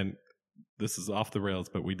question. And this is off the rails,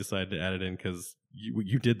 but we decided to add it in because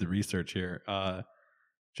you did the research here.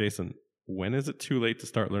 Jason, when is it too late to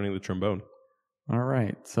start learning the trombone? All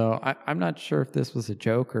right. So I'm not sure if this was a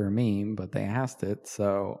joke or a meme, but they asked it.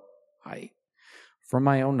 So from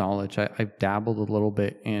my own knowledge, I've dabbled a little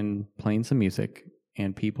bit in playing some music,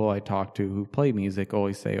 and people I talk to who play music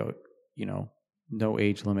always say, oh, no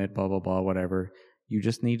age limit, blah, blah, blah, whatever. You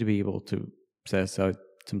just need to be able to set aside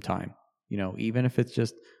some time, even if it's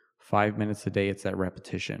just 5 minutes a day, it's that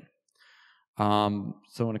repetition.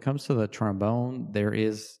 So when it comes to the trombone, there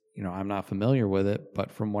is, I'm not familiar with it,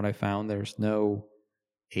 but from what I found, there's no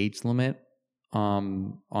age limit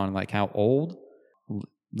on like how old.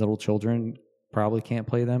 Little children probably can't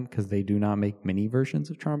play them because they do not make mini versions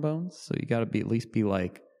of trombones. So you got to at least be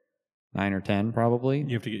like 9 or 10 probably.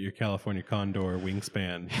 You have to get your California Condor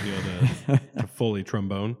wingspan to be able to fully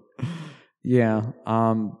trombone. Yeah.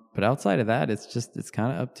 But outside of that, it's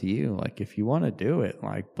kind of up to you. Like if you want to do it,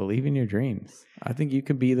 like believe in your dreams. I think you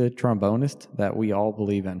can be the trombonist that we all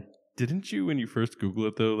believe in. Didn't you, when you first Google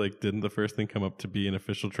it though, like didn't the first thing come up to be an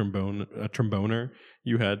official tromboner?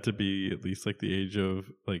 You had to be at least like the age of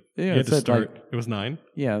like, you had to start. It was 9?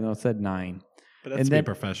 Yeah, no, it said 9. But that's to be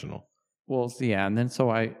professional. Well, yeah. And then so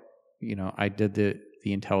I did the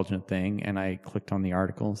intelligent thing and I clicked on the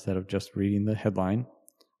article instead of just reading the headline,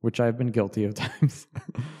 which I've been guilty of times.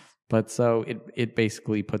 But so it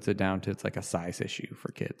basically puts it down to it's like a size issue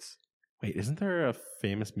for kids. Wait, isn't there a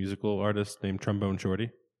famous musical artist named Trombone Shorty?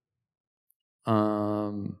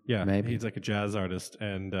 Yeah, maybe. He's like a jazz artist,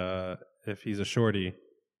 and if he's a shorty,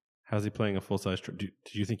 how's he playing a full-size do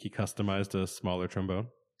you think he customized a smaller trombone?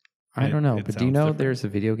 I don't know, but do you know different. There's a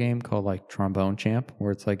video game called like Trombone Champ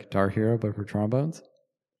where it's like Guitar Hero but for trombones?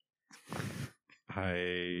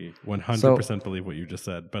 I 100% believe what you just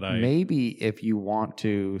said, but maybe if you want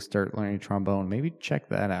to start learning trombone, maybe check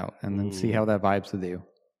that out and then see how that vibes with you.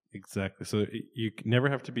 Exactly. So you never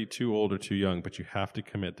have to be too old or too young, but you have to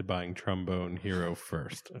commit to buying Trombone Hero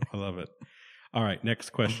first. I love it. All right, next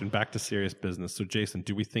question. Back to serious business. So, Jason,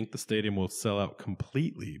 do we think the stadium will sell out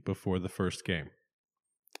completely before the first game?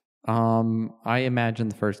 I imagine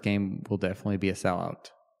the first game will definitely be a sellout.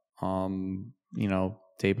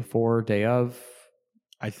 Day before, day of.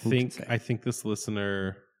 I think this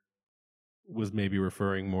listener was maybe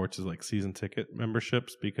referring more to like season ticket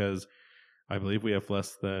memberships, because I believe we have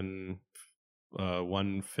less than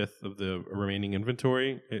 1/5 of the remaining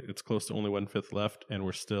inventory. It's close to only 1/5 left, and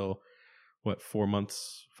we're still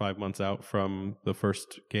 5 months out from the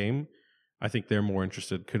first game. I think they're more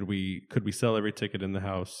interested. Could we sell every ticket in the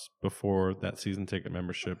house before that season ticket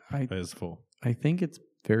membership is full? I think it's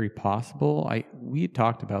very possible. We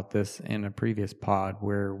talked about this in a previous pod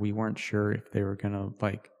where we weren't sure if they were gonna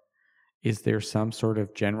is there some sort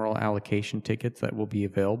of general allocation tickets that will be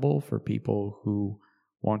available for people who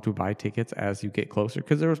want to buy tickets as you get closer?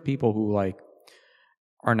 Because there was people who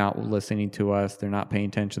are not listening to us, they're not paying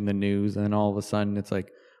attention to the news, and then all of a sudden it's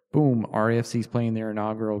like, boom, RAFC's playing their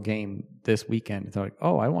inaugural game this weekend. It's like,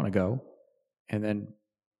 oh, I want to go. And then,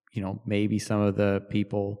 maybe some of the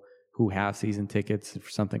people who have season tickets,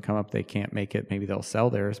 if something come up, they can't make it, maybe they'll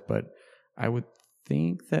sell theirs. But I would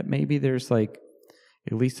think that maybe there's at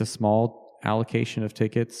least a small allocation of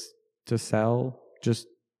tickets to sell, just,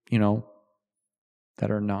 that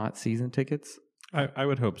are not season tickets. I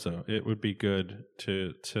would hope so. It would be good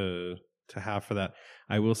to have for that.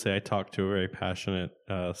 I will say I talked to a very passionate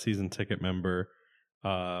season ticket member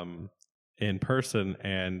in person,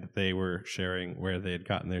 and they were sharing where they had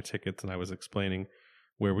gotten their tickets, and I was explaining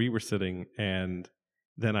where we were sitting, and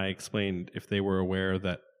then I explained if they were aware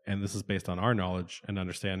that, and this is based on our knowledge and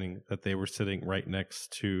understanding, that they were sitting right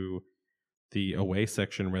next to the away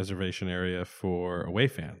section reservation area for away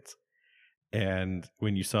fans. And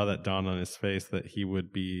when you saw that dawn on his face that he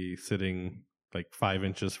would be sitting 5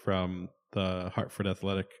 inches from the Hartford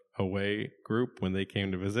Athletic away group when they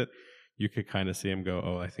came to visit, you could kind of see him go,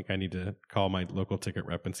 oh, I think I need to call my local ticket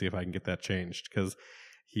rep and see if I can get that changed, because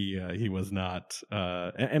he was not.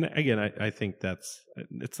 And again, I think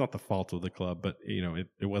it's not the fault of the club, but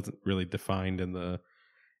it wasn't really defined in the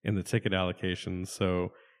ticket allocation.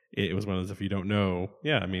 So it was one of those, if you don't know,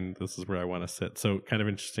 this is where I want to sit. So kind of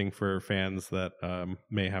interesting for fans that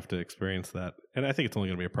may have to experience that. And I think it's only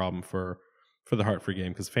going to be a problem for the Hartford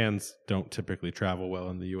game, because fans don't typically travel well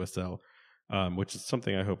in the USL, which is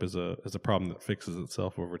something I hope is a problem that fixes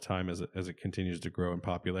itself over time as it continues to grow in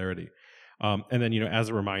popularity. And then, as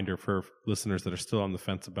a reminder for listeners that are still on the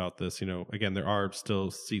fence about this, again, there are still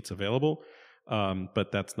seats available,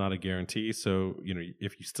 but that's not a guarantee. So,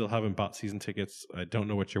 if you still haven't bought season tickets, I don't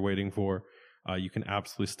know what you're waiting for. You can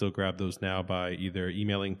absolutely still grab those now by either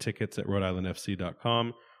emailing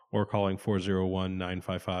tickets@rhodeislandfc.com or calling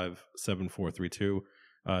 401-955-7432.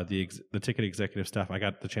 The ticket executive staff, I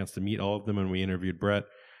got the chance to meet all of them when we interviewed Brett,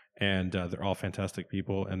 and they're all fantastic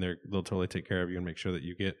people, and they'll totally take care of you and make sure that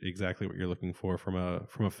you get exactly what you're looking for from a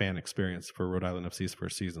fan experience for Rhode Island FC's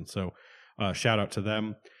first season. So shout out to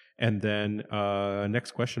them. And then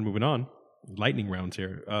next question, moving on, lightning rounds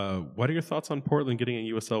here. What are your thoughts on Portland getting a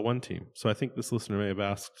USL 1 team? So I think this listener may have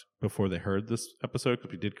asked before they heard this episode,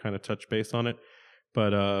 because we did kind of touch base on it.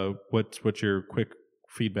 But what's your quick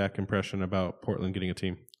feedback impression about Portland getting a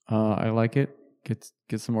team? I like it. Get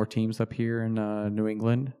some more teams up here in New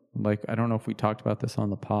England. I don't know if we talked about this on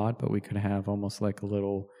the pod, but we could have almost like a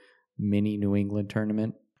little mini New England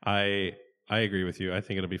tournament. I agree with you. I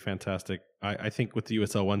think it'll be fantastic. I think with the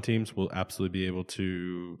USL 1 teams, we'll absolutely be able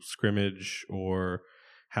to scrimmage or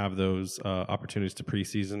have those opportunities to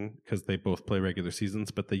preseason, because they both play regular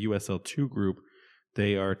seasons. But the USL 2 group,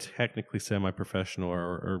 they are technically semi-professional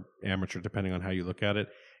or amateur, depending on how you look at it,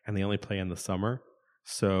 and they only play in the summer.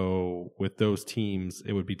 So with those teams,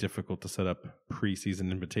 it would be difficult to set up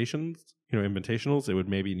preseason invitationals. It would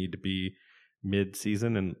maybe need to be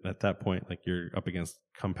mid-season, and at that point, you're up against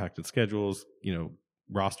compacted schedules,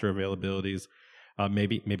 roster availabilities.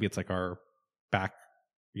 Maybe it's our back,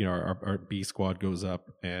 our B squad goes up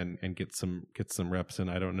and gets some reps in.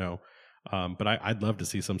 I don't know. But I'd love to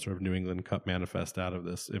see some sort of New England Cup manifest out of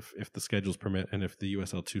this if the schedules permit and if the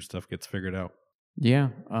USL 2 stuff gets figured out. Yeah,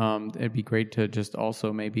 it'd be great to just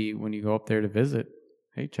also maybe when you go up there to visit,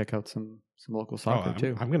 hey, check out some local soccer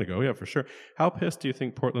too. I'm going to go, yeah, for sure. How pissed do you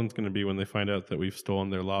think Portland's going to be when they find out that we've stolen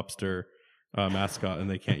their lobster mascot and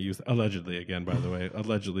they can't use allegedly again? By the way,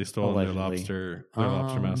 stolen their lobster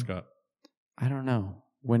mascot. I don't know.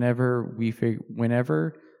 Whenever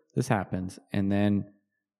this happens, and then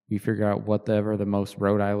we figure out whatever the most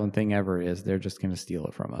Rhode Island thing ever is, they're just going to steal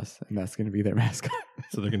it from us, and that's going to be their mascot.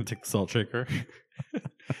 So they're going to take the salt shaker,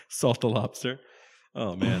 salt a lobster.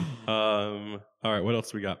 Oh man. All right, what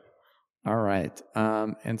else we got? All right.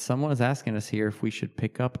 And someone is asking us here if we should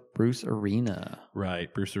pick up Bruce Arena.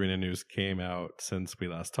 Right. Bruce Arena news came out since we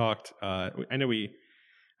last talked. I know we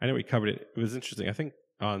covered it. It was interesting. I think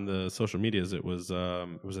on the social medias it was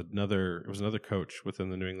another coach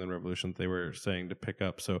within the New England Revolution that they were saying to pick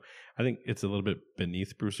up. So I think it's a little bit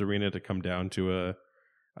beneath Bruce Arena to come down to a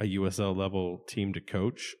USL level team to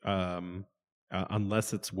coach,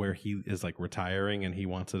 unless it's where he is like retiring and he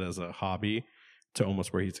wants it as a hobby, to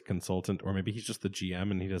almost where he's a consultant, or maybe he's just the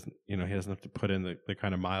GM and he doesn't have to put in the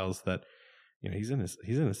kind of miles that, he's in his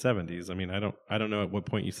 70s. I mean, I don't know at what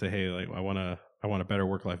point you say, hey, like I want a better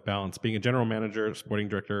work-life balance. Being a general manager, sporting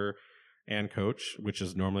director, and coach, which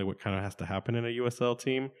is normally what kind of has to happen in a USL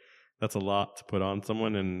team, that's a lot to put on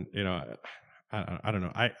someone. And I don't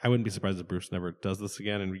know. I wouldn't be surprised if Bruce never does this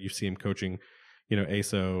again, and you see him coaching,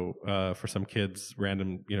 ASO for some kids,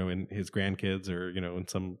 random, in his grandkids, or in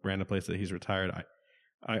some random place that he's retired.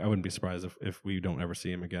 I wouldn't be surprised if we don't ever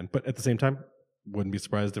see him again. But at the same time, wouldn't be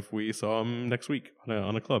surprised if we saw him next week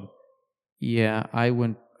on a club. Yeah, I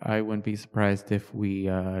wouldn't be surprised if we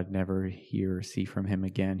never hear or see from him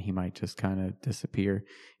again. He might just kind of disappear.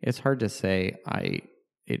 It's hard to say. I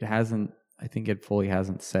think it fully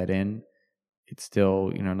hasn't set in. It's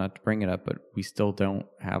still, not to bring it up, but we still don't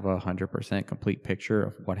have 100% complete picture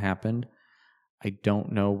of what happened. I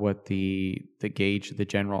don't know what the gauge of the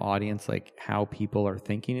general audience, like how people are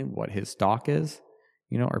thinking, what his stock is.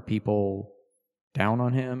 Are people down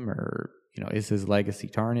on him, or is his legacy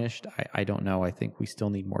tarnished? I don't know. I think we still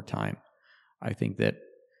need more time. I think that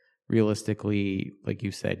realistically, like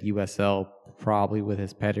you said, USL, probably with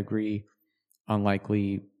his pedigree,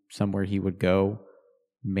 unlikely somewhere he would go.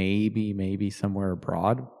 Maybe somewhere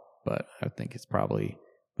abroad, but I think it's probably,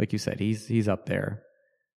 like you said, he's up there.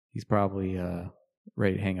 He's probably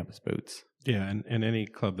ready to hang up his boots. Yeah, and any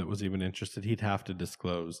club that was even interested, he'd have to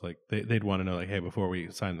disclose. Like they'd want to know, like, hey, before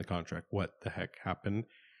we sign the contract, what the heck happened?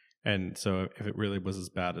 And so if it really was as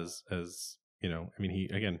bad as I mean,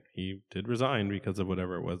 he did resign because of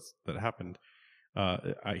whatever it was that happened.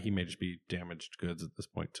 He may just be damaged goods at this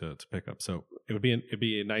point to pick up. So it'd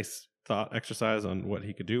be a nice thought exercise on what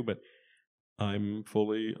he could do, but I'm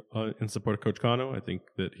fully in support of Coach Cano. I think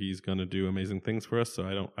that he's going to do amazing things for us. So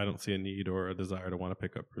I don't see a need or a desire to want to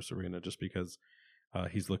pick up Bruce Arena just because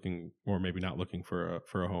he's looking, or maybe not looking, for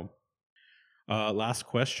a home. Last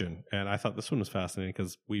question, and I thought this one was fascinating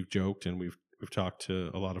because we've joked and we've talked to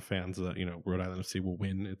a lot of fans that Rhode Island FC will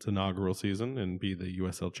win its inaugural season and be the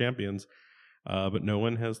USL champions. But no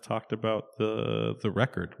one has talked about the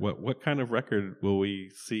record. What kind of record will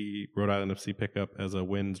we see Rhode Island FC pick up as a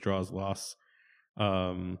wins, draws, loss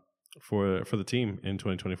for the team in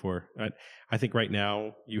 2024? I think right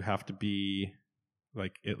now you have to be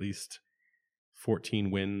like at least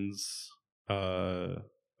 14 wins. I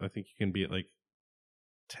think you can be at like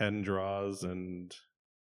 10 draws and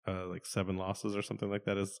like 7 losses or something like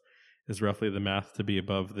that is roughly the math to be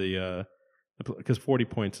above the because 40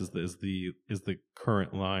 points is the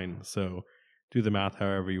current line. So do the math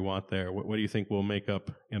however you want there. What do you think we'll make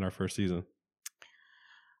up in our first season?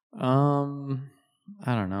 I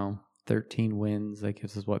don't know. 13 wins, that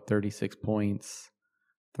gives us 36 points.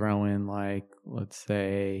 Throw in let's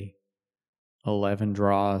say 11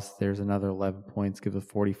 draws. There's another 11 points, gives us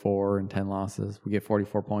 44, and 10 losses. We get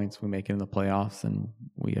 44 points. We make it in the playoffs, and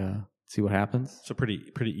we see what happens. So pretty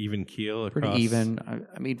even keel across. Pretty even.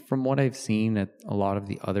 I mean, from what I've seen at a lot of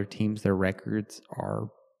the other teams, their records are,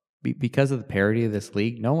 because of the parity of this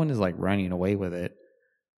league, no one is running away with it.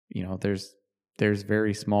 There's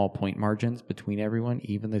very small point margins between everyone,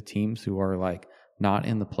 even the teams who are not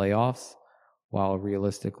in the playoffs, while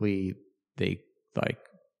realistically they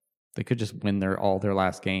could just win all their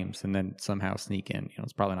last games and then somehow sneak in.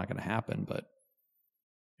 It's probably not going to happen, but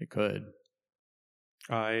it could.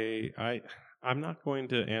 I'm not going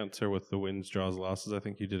to answer with the wins, draws, losses. I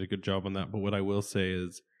think you did a good job on that. But what I will say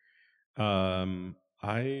is,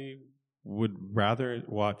 I would rather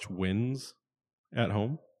watch wins at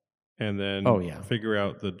home and then figure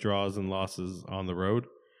out the draws and losses on the road.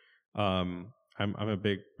 I'm a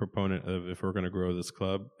big proponent of, if we're going to grow this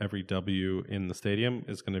club, every W in the stadium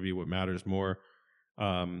is going to be what matters more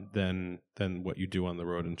than what you do on the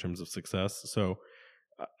road in terms of success. So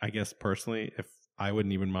I guess personally, if I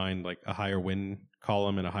wouldn't even mind a higher win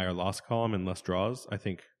column and a higher loss column and less draws. I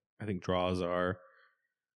think draws are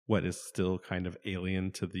what is still kind of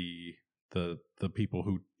alien to the people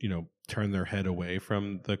who turn their head away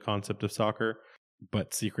from the concept of soccer.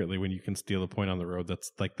 But secretly, when you can steal a point on the road,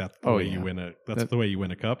 that's the way you win the way you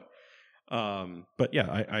win a cup. But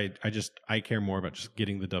yeah, I care more about just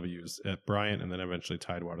getting the W's at Bryant and then eventually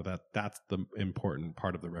Tidewater. That's the important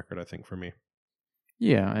part of the record, I think, for me.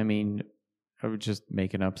 Yeah, I mean, I was just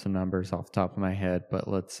making up some numbers off the top of my head, but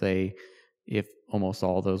let's say if almost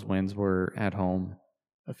all those wins were at home,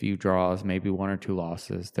 a few draws, maybe 1 or 2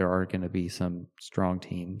 losses, there are going to be some strong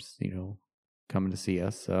teams, coming to see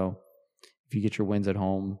us. So if you get your wins at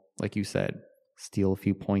home, like you said, steal a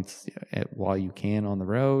few points while you can on the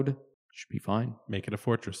road, should be fine. Make it a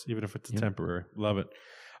fortress, even if it's temporary. Love it.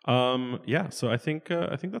 Yeah, so I think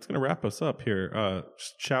that's going to wrap us up here.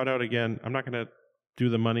 Just shout out again. I'm not going to do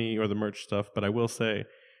the money or the merch stuff, but I will say,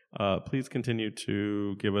 please continue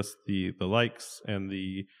to give us the likes and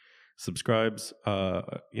the subscribes.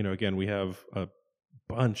 Again, we have a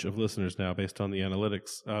bunch of listeners now based on the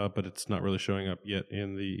analytics, but it's not really showing up yet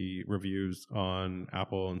in the reviews on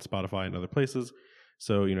Apple and Spotify and other places.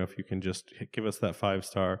 So, if you can just give us that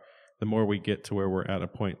 5-star, the more we get to where we're at a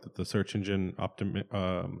point that the search engine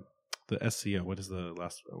the SEO, what's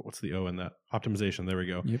the O in that? Optimization. There we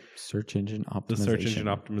go. Yep. Search engine optimization. The search engine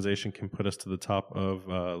optimization can put us to the top of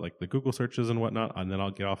like the Google searches and whatnot, and then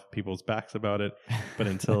I'll get off people's backs about it. But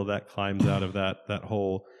until that climbs out of that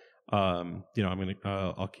hole, I'll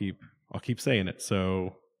keep saying it.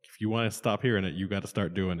 So if you want to stop hearing it, you got to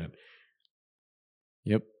start doing it.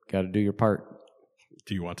 Yep. Got to do your part.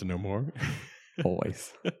 Do you want to know more?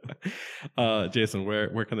 Always. Jason,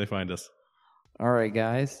 where can they find us? All right,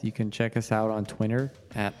 guys. You can check us out on Twitter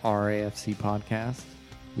at RAFC Podcast.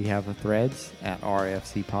 We have the threads at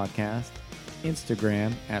RAFC Podcast,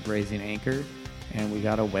 Instagram at Raising Anchor, and we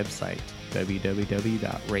got a website,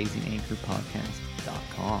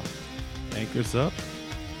 www.raisinganchorpodcast.com. Anchors up.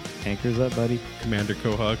 Anchors up, buddy. Commander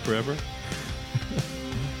Quahog forever.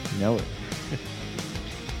 You know it.